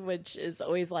me, which is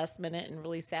always last minute and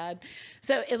really sad.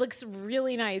 So it looks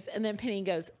really nice. And then Penny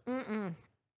goes,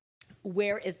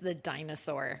 where is the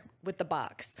dinosaur with the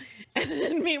box? And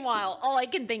then meanwhile, all I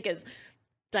can think is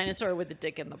dinosaur with the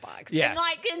dick in the box. Yes.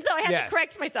 And so I have Yes. to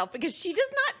correct myself because she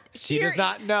does not. She does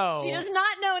not know. She does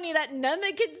not know any of that. None of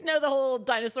the kids know the whole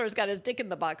dinosaur's got his dick in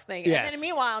the box thing. Yes. And then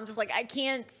meanwhile, I'm just like, I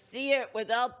can't see it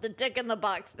without the dick in the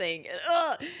box thing.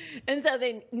 Ugh. And so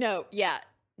they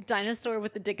dinosaur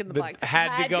with the dick in the box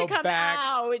had to go come back.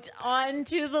 out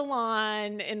onto the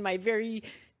lawn in my very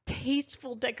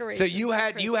tasteful decoration. So you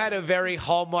had a very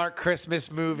Hallmark Christmas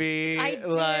movie. I did.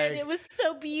 Like, It was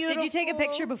so beautiful. Did you take a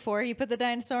picture before you put the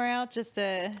dinosaur out just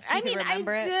to see if you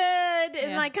remember it? did,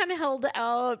 and Yeah. I kind of held it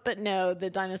out, but no,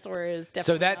 the dinosaur is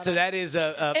definitely. so that is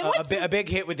And what's a big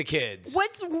hit with the kids.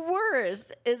 What's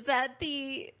worse is that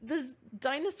this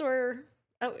dinosaur.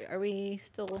 Oh, are we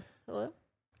still? Hello?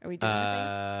 Are we doing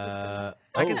anything?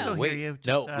 I can still hear wait. you.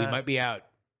 No, Just, we might be out.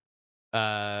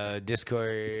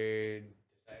 Discord.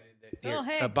 Here, Oh,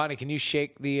 hey. Bonnie, can you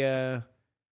shake the?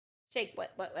 Shake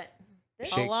what? This?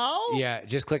 Shake- Hello? Yeah,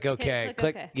 just click OK.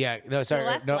 click OK. Yeah, no, So sorry.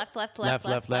 left, no.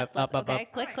 left, up, up. Okay,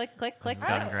 click, click, click, click. This is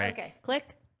done great. Okay. Click.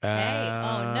 Hey,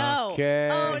 oh no. Okay.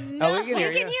 Oh Oh, no. we can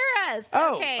hear You you. can hear us.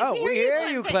 Oh, okay. oh, we hear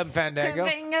you, Clem Fandango.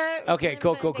 Okay,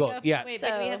 cool. Yeah. Wait, So-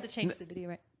 but we have to change the video,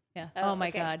 right? Yeah. Oh, Oh, my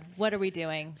okay. God. What are we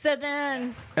doing? So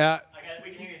then, We can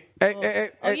hear you. Hey,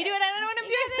 Oh, you do it? I don't know what I'm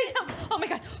doing. Oh my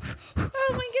God.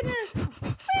 oh my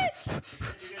goodness, what?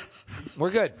 we're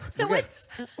good. So We're good.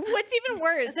 what's even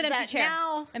worse It's an is empty that chair.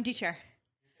 now Empty chair.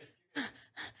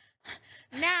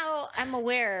 I'm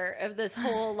aware of this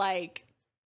whole like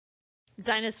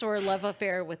dinosaur love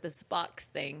affair with this box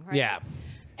thing, right? Yeah.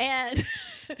 And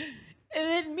and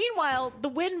then meanwhile, the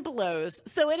wind blows.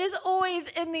 So it is always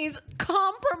in these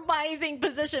compromising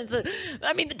positions.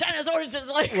 I mean, the dinosaur is just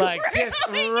like Just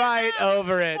railing right down,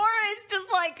 over it. Or it's just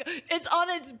like it's on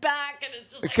its back and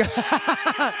it's just like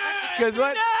Because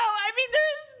what? no, I mean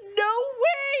there's no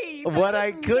way. what that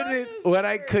I this couldn't, what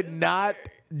I dinosaur could is not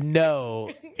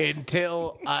know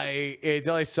until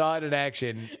I saw it in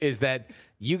action is that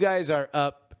you guys are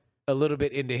up a little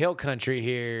bit into hill country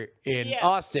here in Yeah.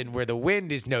 Austin, where the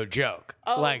wind is no joke.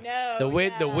 Oh, like no, the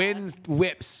wind, the yeah. wind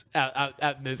whips out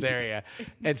in this area,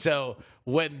 and so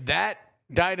when that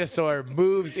dinosaur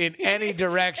moves in any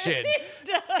direction,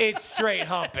 does. it's straight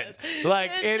humping.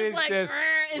 Like It's it just is like, just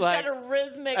it's like, got a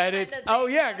rhythmic and kind it's of oh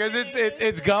thing yeah, because happening.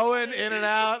 it's going in and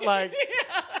out like.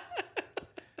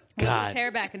 Moves God. its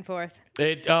hair back and forth.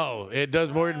 It does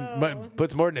more than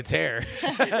puts more than its hair.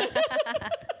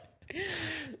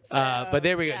 But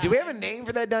there we go. Do we have a name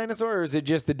for that dinosaur, or is it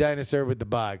just the dinosaur with the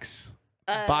box?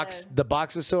 The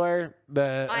boxosaur,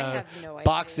 the I have no idea.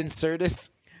 box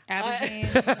insertus. Aberdeen.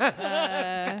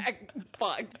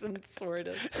 Box and sort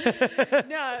of.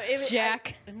 No, it was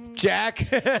Jack. Jack,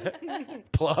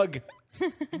 plug.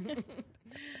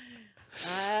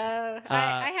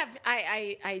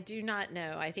 I do not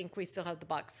know. I think we still have the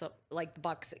box, like the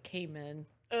box that came in.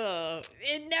 Ugh,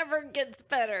 it never gets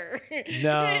better.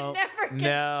 No, it never gets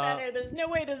no. better. There's no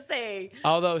way to say.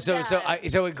 Although, so Yeah.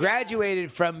 it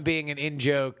graduated from being an in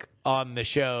joke on the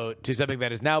show to something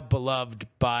that is now beloved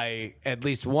by at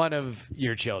least one of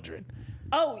your children.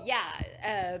 Oh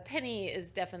yeah, Penny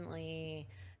is definitely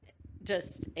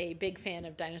just a big fan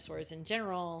of dinosaurs in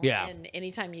general. Yeah. And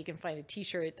anytime you can find a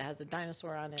T-shirt that has a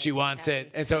dinosaur on it, She wants happy.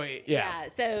 it, and so Yeah,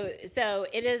 so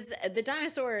it is. The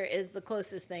dinosaur is the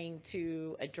closest thing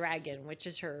to a dragon, which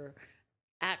is her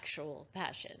actual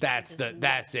passion. That's She just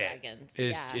that's loves it. Dragons.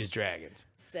 Is dragons.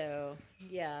 So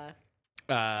yeah.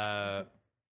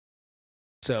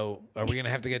 So are we gonna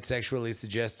have to get sexually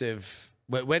suggestive?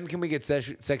 When can we get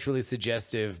sexually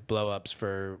suggestive blow-ups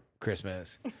for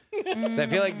Christmas? So I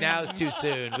feel like now is too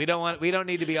soon. We don't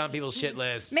need to be on people's shit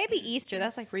lists. Maybe Easter.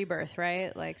 That's like rebirth,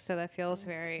 right? Like, so that feels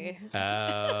very.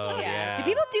 Oh yeah. Do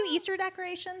people do Easter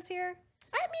decorations here?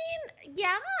 I mean,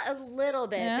 yeah, a little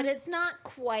bit, Yeah. but it's not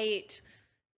quite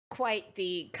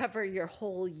the cover your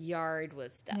whole yard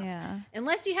with stuff. Yeah.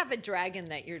 Unless you have a dragon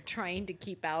that you're trying to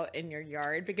keep out in your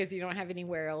yard because you don't have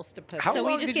anywhere else to put How it. So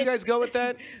we long just did you get- guys go with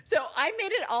that? So I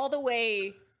made it all the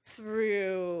way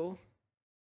through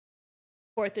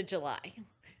 4th of July.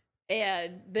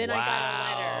 And then I got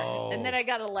a letter. And then I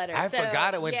got a letter. I So,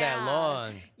 forgot it went that yeah.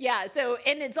 long. Yeah, so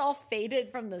and it's all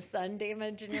faded from the sun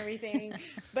damage and everything,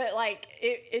 but like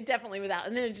it definitely was out,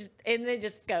 and then they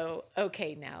just go,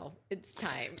 okay, now it's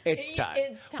time. It's time.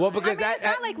 It's time. Well, because I mean, it's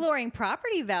not like lowering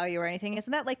property value or anything.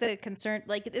 Isn't that like the concern?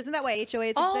 Like, isn't that why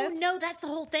HOAs oh exist? no, that's the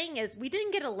whole thing. Is we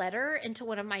didn't get a letter until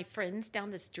one of my friends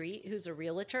down the street, who's a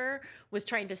realtor, was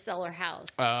trying to sell her house,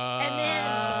 and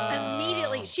then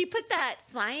immediately she put that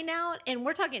sign out, and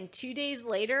we're talking 2 days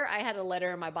later, I had a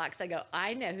letter in my box. I go,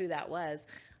 I know who that was.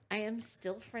 I am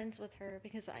still friends with her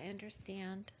because I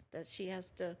understand that she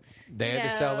has to. They had to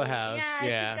sell the house.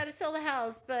 Yeah, she's got to sell the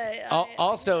house. But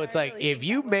Also, it's I like really if think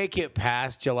you that was- make it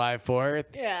past July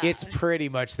 4th, Yeah. it's pretty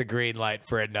much the green light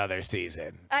for another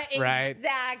season, right?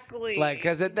 Exactly. Like,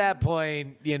 because at that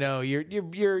point, you know, you're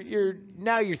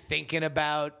now you're thinking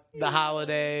about the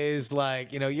holidays.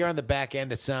 Like, you know, you're on the back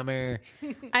end of summer.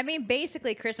 I mean,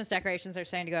 basically, Christmas decorations are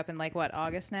starting to go up in like what,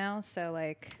 August now? So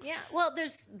like, Yeah, well,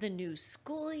 there's the new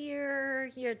school year.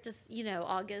 You're just,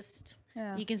 August.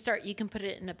 Yeah. You can put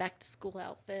it in a back to school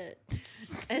outfit.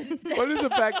 What is a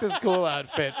back to school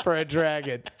outfit for a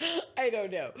dragon? I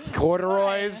don't know.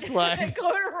 Corduroys, like.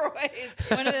 Corduroys.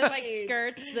 one of those like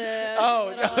skirts. The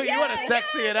Oh, little- no, you want to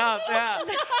sexy it up, yeah.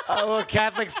 A little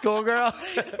Catholic schoolgirl.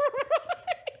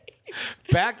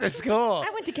 Back to school. I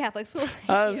went to Catholic school.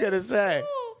 I was gonna say.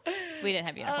 We didn't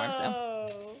have uniforms, so.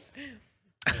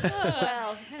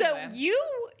 Well, so Anyway.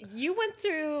 you went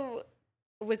through.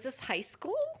 Was this high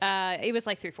school? It was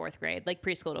like through 4th grade, like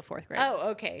preschool to 4th grade. Oh,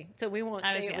 okay. So we won't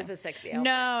I say was it young. was a sexy outfit.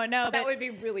 No, that but would be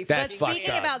really That's funny. fucked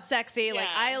speaking up. about sexy, like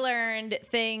Yeah. I learned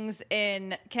things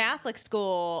in Catholic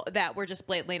school that were just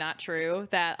blatantly not true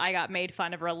that I got made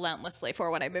fun of relentlessly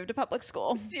for when I moved to public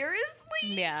school. Seriously?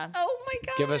 Yeah. Oh my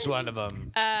god. Give us one of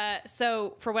them.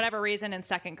 So for whatever reason in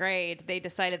 2nd grade, they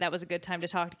decided that was a good time to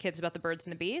talk to kids about the birds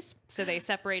and the bees. So they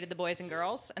separated the boys and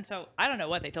girls. And so I don't know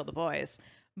what they told the boys,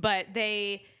 but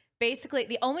they basically,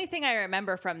 the only thing I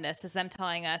remember from this is them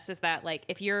telling us is that like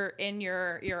if you're in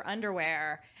your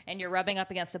underwear and you're rubbing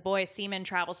up against a boy, semen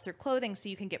travels through clothing so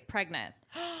you can get pregnant.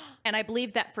 And I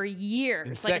believed that for years,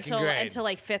 In like second grade. until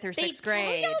like 5th or They 6th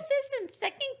grade. told y'all this in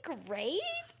 2nd grade?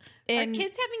 In- Are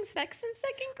kids having sex in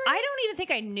 2nd grade? I don't even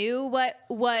think I knew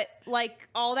what like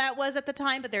all that was at the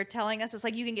time, but they're telling us it's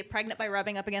like you can get pregnant by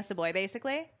rubbing up against a boy,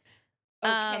 basically.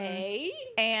 Okay.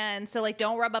 And so like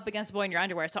don't rub up against a boy in your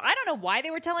underwear. So I don't know why they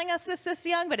were telling us this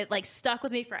young, but it like stuck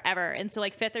with me forever. And so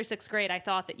like 5th or 6th grade, I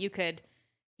thought that you could,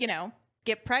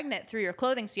 get pregnant through your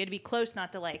clothing. So you had to be close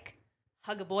not to like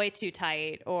hug a boy too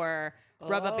tight or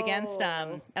rub up against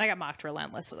them. And I got mocked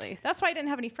relentlessly. That's why I didn't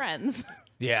have any friends.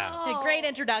 Yeah. A great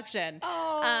introduction.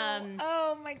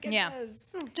 Oh my yeah.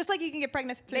 goodness. Just like you can get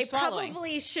pregnant through They swallowing.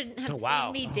 probably shouldn't have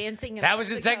Wow. seen me dancing. in That was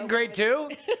in Mexico 2nd grade too?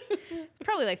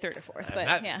 Probably like 3rd or 4th, but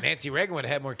Not- yeah. Nancy Reagan would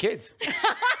have had more kids.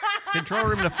 Control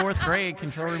room to 4th grade.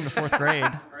 Control room to 4th grade.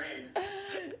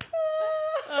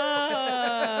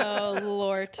 Oh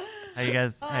Lord. How you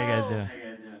guys doing?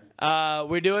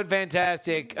 We're doing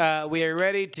fantastic. We are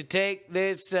ready to take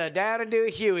this down and do a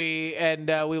Huey, and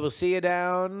we will see you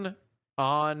down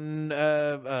on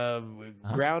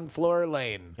ground floor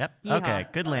lane. Yep. Yeehaw. Okay.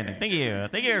 Good landing. Thank you.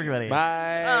 Thank you, everybody.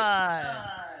 Bye.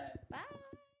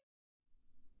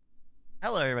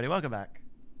 Hello, everybody. Welcome back.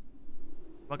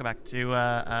 Welcome back to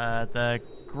the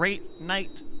Great Night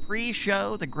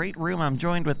pre-show, the Great Room. I'm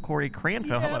joined with Corey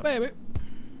Cranfield. Hello. baby.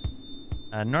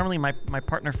 Normally my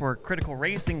partner for Critical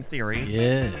Racing Theory,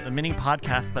 Yeah. the mini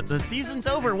podcast, but the season's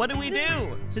over. What do we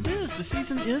do? It is. The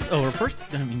season is over. First,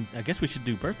 I guess we should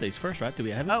do birthdays first, right? Do we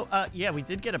have it? Oh, yeah, we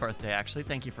did get a birthday, actually.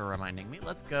 Thank you for reminding me.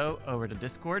 Let's go over to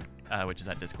Discord, which is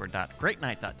at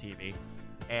discord.greatnight.tv.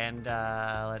 And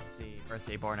let's see,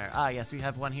 birthday borner. Yes, we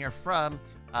have one here from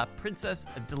Princess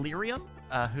Delirium,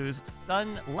 whose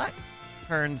son Lex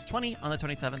turns 20 on the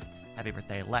 27th. Happy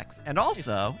birthday, Lex. And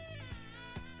also,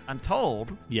 I'm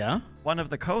told Yeah. one of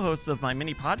the co-hosts of my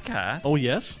mini podcast Oh,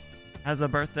 yes. has a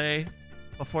birthday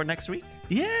before next week.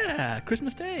 Yeah,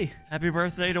 Christmas Day. Happy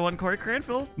birthday to one Corey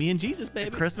Cranfield. Me and Jesus, baby.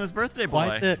 Christmas birthday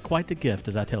boy. Quite the gift,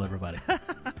 as I tell everybody.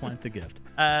 Quite the gift.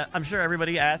 I'm sure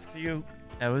everybody asks you,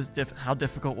 how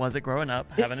difficult was it growing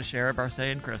up, having to share a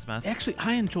birthday and Christmas? Actually,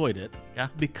 I enjoyed it. Yeah.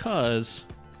 Because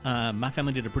my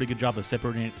family did a pretty good job of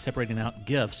separating out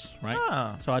gifts, right?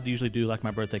 Oh. So I'd usually do like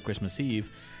my birthday, Christmas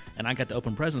Eve, and I got to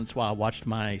open presents while I watched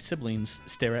my siblings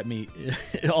stare at me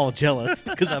all jealous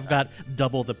because I've got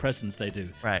double the presents they do.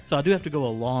 Right. So I do have to go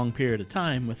a long period of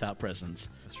time without presents.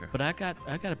 That's true. But I got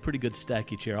a pretty good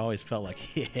stack each year. I always felt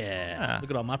like, yeah,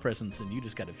 look at all my presents and you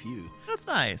just got a few. That's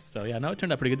nice. So yeah, no, it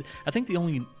turned out pretty good. I think the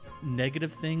only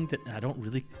negative thing that I don't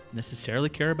really necessarily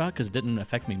care about because it didn't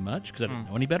affect me much because I didn't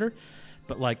know any better.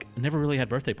 But like, never really had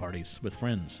birthday parties with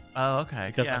friends Oh, okay.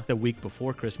 because yeah. like the week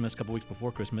before Christmas, couple weeks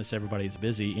before Christmas, everybody's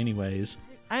busy anyways.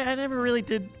 I never really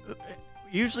did.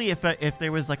 Usually, if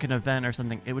there was like an event or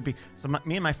something, it would be. So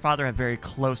me and my father have very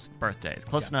close birthdays,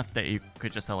 close enough that you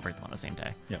could just celebrate them on the same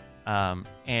day. Yep.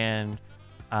 And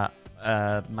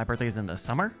my birthday is in the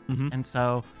summer, and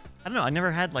so I don't know. I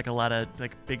never had like a lot of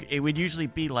like big. It would usually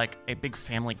be like a big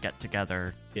family get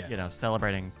together. Yeah. You know,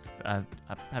 celebrating,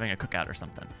 having a cookout or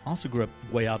something. I also grew up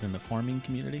way out in the farming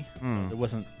community. So it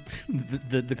wasn't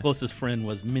the closest friend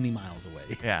was many miles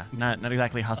away. Yeah, not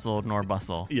exactly hustle nor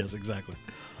bustle. Yes, exactly.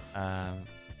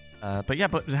 But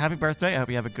happy birthday! I hope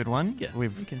you have a good one. Yeah,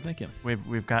 thank you.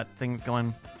 We've got things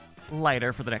going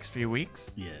lighter for the next few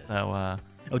weeks. Yeah. So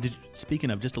Speaking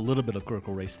of just a little bit of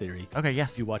critical race theory, okay,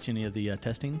 yes. did you watch any of the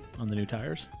testing on the new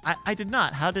tires? I did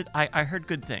not. How did I heard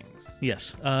good things.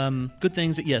 Yes. Good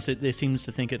things. Yes, it seems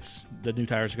to think the new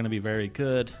tires are going to be very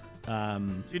good.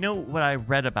 Do you know what I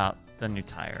read about the new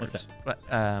tires? What's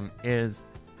that? Is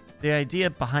the idea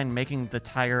behind making the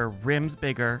tire rims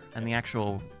bigger and the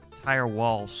actual tire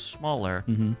wall smaller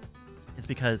is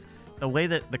because the way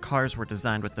that the cars were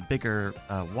designed with the bigger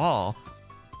wall,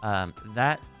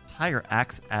 that tire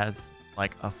acts as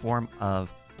like a form of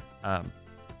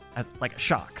as like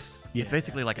shocks. Yeah. It's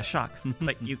basically like a shock,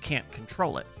 but you can't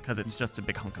control it because it's just a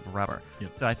big hunk of rubber.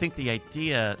 Yep. So I think the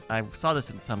idea, I saw this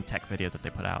in some tech video that they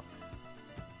put out,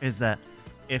 is that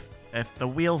if the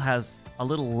wheel has a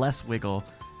little less wiggle,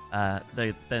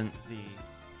 then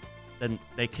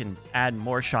they can add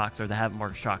more shocks or they have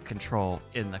more shock control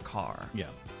in the car.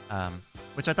 Yeah.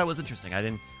 Which I thought was interesting. I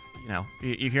didn't,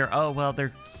 you hear, oh, well,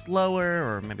 they're slower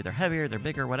or maybe they're heavier, they're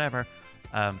bigger, whatever.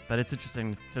 But it's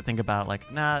interesting to think about,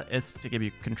 like, nah, it's to give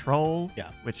you control, Yeah.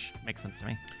 which makes sense to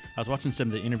me. I was watching some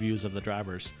of the interviews of the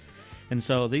drivers, and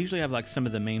so they usually have like some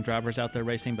of the main drivers out there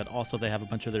racing, but also they have a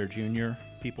bunch of their junior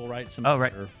people, right? Some Oh,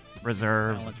 right. of their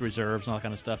Reserves. talents, reserves, and all that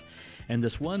kind of stuff. And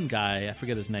this one guy, I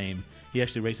forget his name, he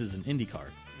actually races an IndyCar.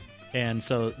 And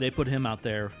so they put him out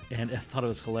there, and I thought it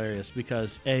was hilarious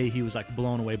because he was like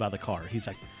blown away by the car. He's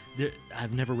like,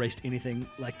 I've never raced anything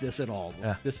like this at all.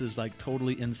 Yeah. This is like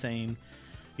totally insane.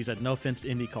 He said, no offense to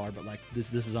IndyCar, but like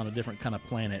this is on a different kind of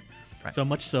planet. Right. So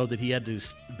much so that he had to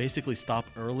basically stop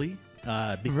early.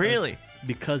 Really?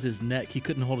 Because his neck, he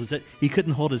couldn't hold his head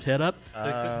up. So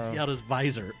he couldn't see out his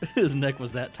visor. His neck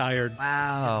was that tired.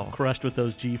 Wow. Crushed with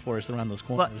those G-force around those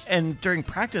Well, corners. and during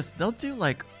practice, they'll do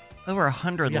like over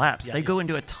 100 Yeah, laps. yeah, They yeah. go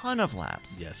into a ton of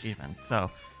laps. Yes. Even. So,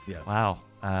 Yeah. wow.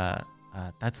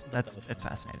 That's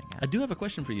fascinating. Yeah. I do have a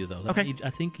question for you, though. Okay. I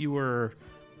think you were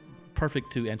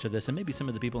perfect to answer this, and maybe some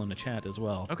of the people in the chat as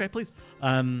well. Okay, please.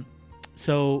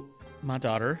 So my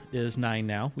daughter is 9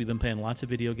 now. We've been playing lots of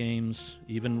video games.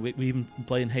 We even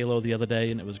played Halo the other day,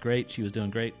 and it was great. She was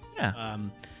doing great. Yeah.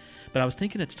 But I was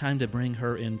thinking it's time to bring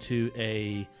her into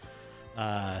a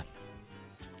kind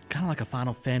of like a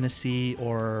Final Fantasy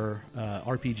or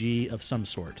RPG of some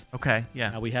sort. Okay, yeah.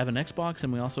 Now, we have an Xbox,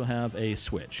 and we also have a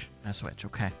Switch. A Switch,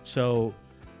 okay. So,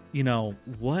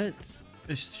 what...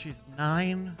 She's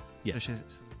 9. Yeah. So she's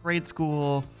grade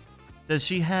school. Does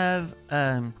she have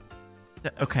does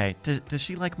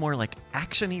she like more like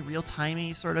action-y,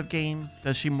 real-timey sort of games?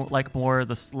 Does she like more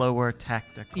the slower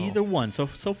tactical? Either one. So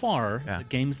far, Yeah. the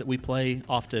games that we play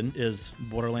often is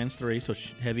Borderlands 3, so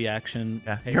heavy action.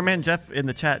 Yeah. Halo. Your man Jeff in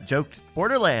the chat joked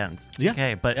Borderlands. Yeah.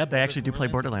 Okay, but Yeah, they actually do play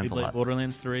Borderlands we a play lot.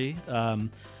 Borderlands 3,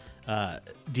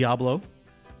 Diablo,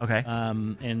 Okay.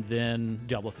 and then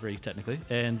Diablo 3 technically,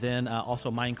 and then also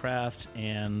Minecraft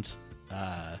and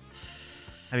Have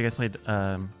you guys played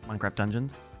Minecraft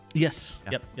Dungeons? yes,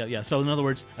 Yeah. yeah. So in other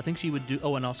words, I think she would do.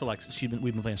 Oh, and also like we've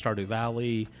been playing Stardew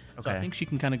Valley. So I Okay. think she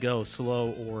can kind of go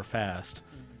slow or fast.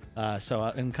 So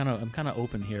I'm kind of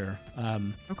open here.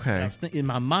 Okay. In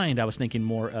my mind, I was thinking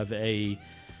more of a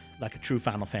true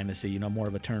Final Fantasy. More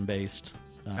of a turn-based.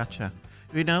 Gotcha.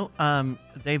 They've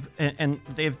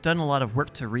done a lot of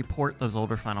work to report those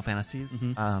older Final Fantasies.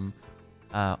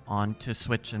 onto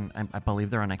Switch, and I believe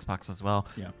they're on Xbox as well.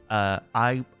 Yeah.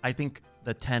 I think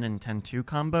the 10 and 10-2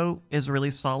 combo is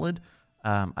really solid.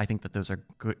 I think that those are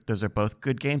good. Those are both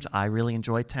good games. I really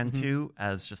enjoy 10-2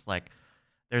 as just like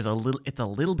it's a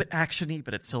little bit actiony,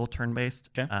 but it's still turn-based.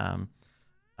 Okay.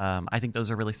 I think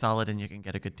those are really solid, and you can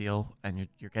get a good deal, and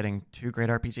you're getting 2 great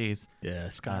RPGs. Yeah,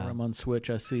 Skyrim on Switch,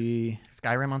 I see.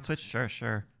 Skyrim on Switch,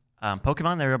 sure.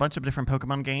 Pokemon, there are a bunch of different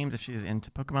Pokemon games if she's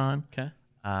into Pokemon. Okay.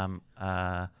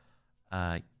 Yeah,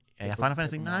 Final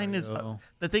Fantasy IX is Mario.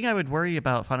 the thing I would worry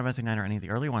about Final Fantasy IX or any of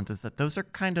the early ones is that those are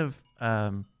kind of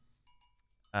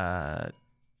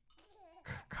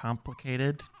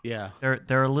complicated. Yeah.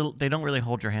 They're a little. They don't really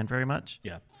hold your hand very much.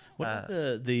 Yeah. What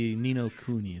about the Nino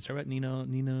Kuni? Is that right? Nino.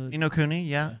 Nino Kuni,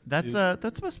 yeah, that's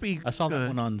supposed to be. I saw that good.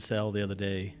 one on sale the other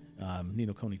day.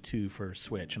 Nino Kuni 2 for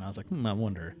Switch, and I was like, I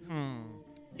wonder.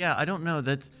 Yeah, I don't know.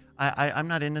 I'm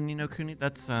not into Nino Kuni.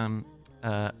 That's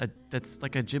that's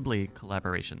like a Ghibli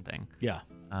collaboration thing. Yeah.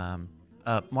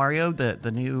 Mario,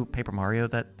 the new Paper Mario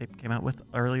that they came out with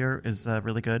earlier is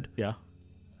really good. Yeah.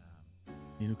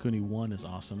 Nino Kuni 1 is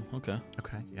awesome. Okay.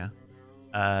 Okay, yeah.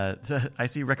 I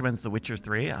see recommends The Witcher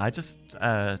 3. I just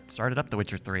started up The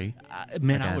Witcher 3.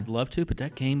 Man, I Again. would love to, but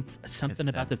that game, something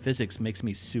It's about the dense. physics makes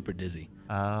me super dizzy.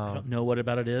 I Oh. don't know what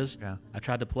about it is. Yeah. I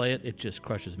tried to play it. It just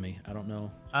crushes me. I don't know.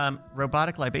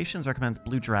 Robotic Libations recommends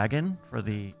Blue Dragon for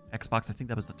the Xbox. I think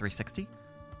that was the 360.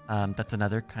 That's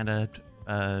another kind of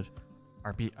a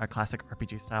classic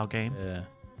RPG style game.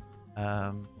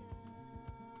 Yeah.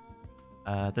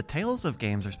 The Tales of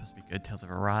games are supposed to be good. Tales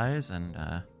of Arise and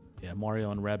Yeah, Mario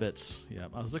and Rabbids. Yeah,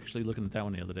 I was actually looking at that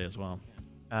one the other day as well.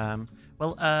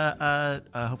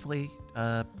 hopefully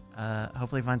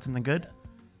find something good.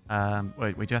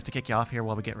 Wait, we do have to kick you off here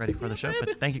while we get ready for the show.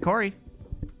 But thank you, Corey.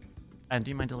 And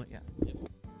do you mind to yeah?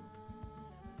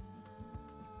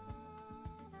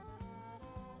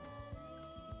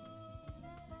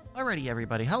 Alrighty,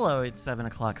 everybody. Hello, it's 7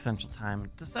 o'clock Central Time,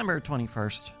 December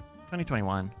 21st,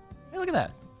 2021. Hey, look at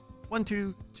that.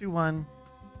 1221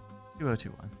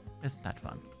 2021. Isn't that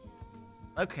fun?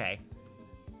 Okay.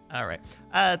 All right.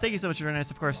 Thank you so much for joining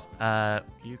us. Of course,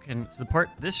 you can support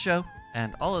this show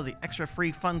and all of the extra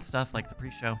free fun stuff like the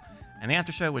pre-show and the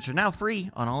after show, which are now free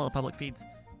on all of the public feeds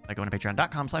by going to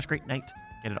patreon.com/greatnight.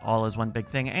 Get it all as one big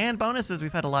thing. And bonuses.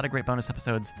 We've had a lot of great bonus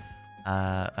episodes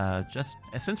just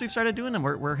since we've started doing them.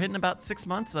 We're hitting about 6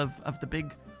 months of the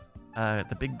big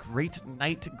Great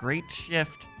Night, Great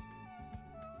Shift.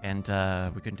 And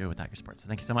we couldn't do it without your support. So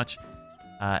thank you so much,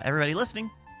 everybody listening,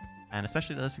 and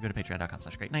especially those who go to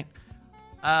patreon.com/greatnight.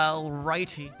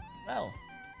 Alrighty. Well,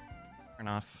 turn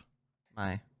off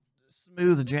my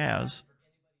smooth jazz.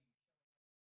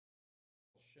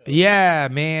 Yeah,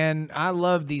 man. I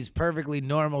love these perfectly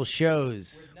normal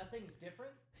shows. Nothing's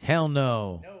different? Hell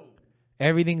no.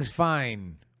 Everything's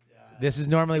fine. This is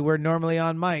we're normally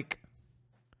on mic.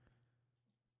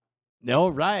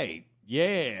 All right.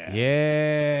 Yeah.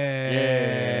 Yeah.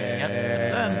 Yep,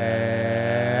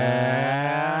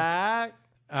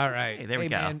 All right. Hey, there we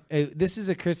go. Man, this is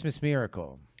a Christmas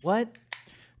miracle. What?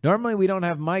 Normally, we don't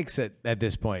have mics at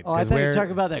this point. Oh, I 'cause thought you were we're-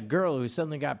 talking about that girl who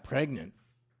suddenly got pregnant.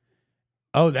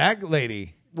 Oh, that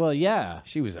lady. Well, yeah.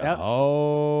 She was a Yep.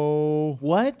 hoe.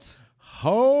 What?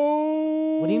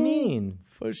 Hoe. What do you mean?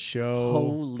 For sure.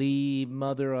 Holy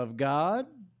Mother of God?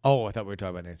 Oh, I thought we were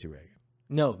talking about Nancy Reagan.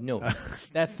 No.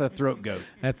 That's the throat goat.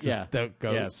 That's Yeah. the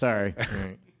goat. Yeah, sorry. All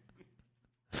right.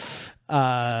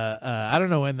 I don't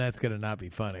know when that's gonna not be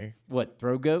funny. What,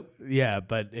 throat goat? Yeah,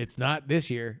 but it's not this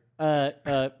year.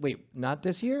 Wait, not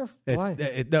this year? It's, Why?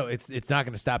 it's not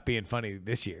gonna stop being funny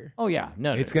this year. Oh yeah,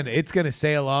 no. It's gonna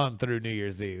sail on through New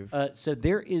Year's Eve. So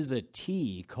there is a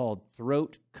tea called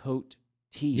throat coat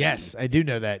tea. Yes, I do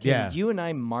know that. Can Yeah. you and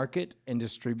I market and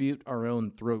distribute our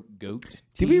own throat goat tea?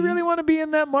 Do we really want to be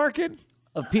in that market?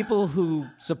 Of people who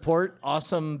support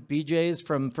awesome BJs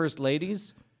from First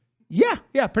Ladies? Yeah,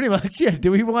 pretty much. Yeah.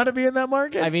 Do we want to be in that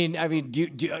market? I mean,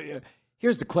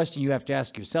 here's the question you have to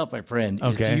ask yourself, my friend: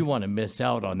 is Okay. do you want to miss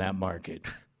out on that market?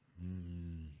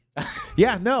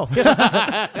 yeah, no. We can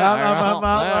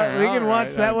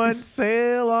watch that one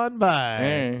sail on by.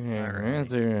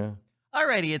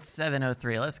 Alrighty, it's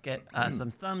 7:03. Let's get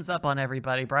some thumbs up on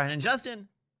everybody. Brian and Justin,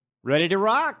 Ready to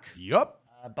rock? Yup.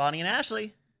 Bonnie and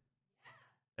Ashley.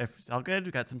 If it's all good,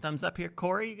 we got some thumbs up here.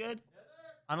 Corey, you good?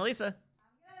 Annalisa.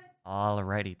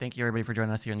 Alrighty. Thank you, everybody, for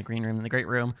joining us here in the green room, in the great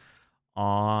room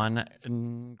on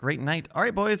Great Night. All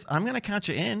right, boys, I'm going to count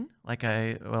you in like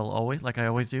I always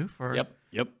do for Yep.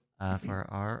 for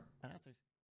our announcers.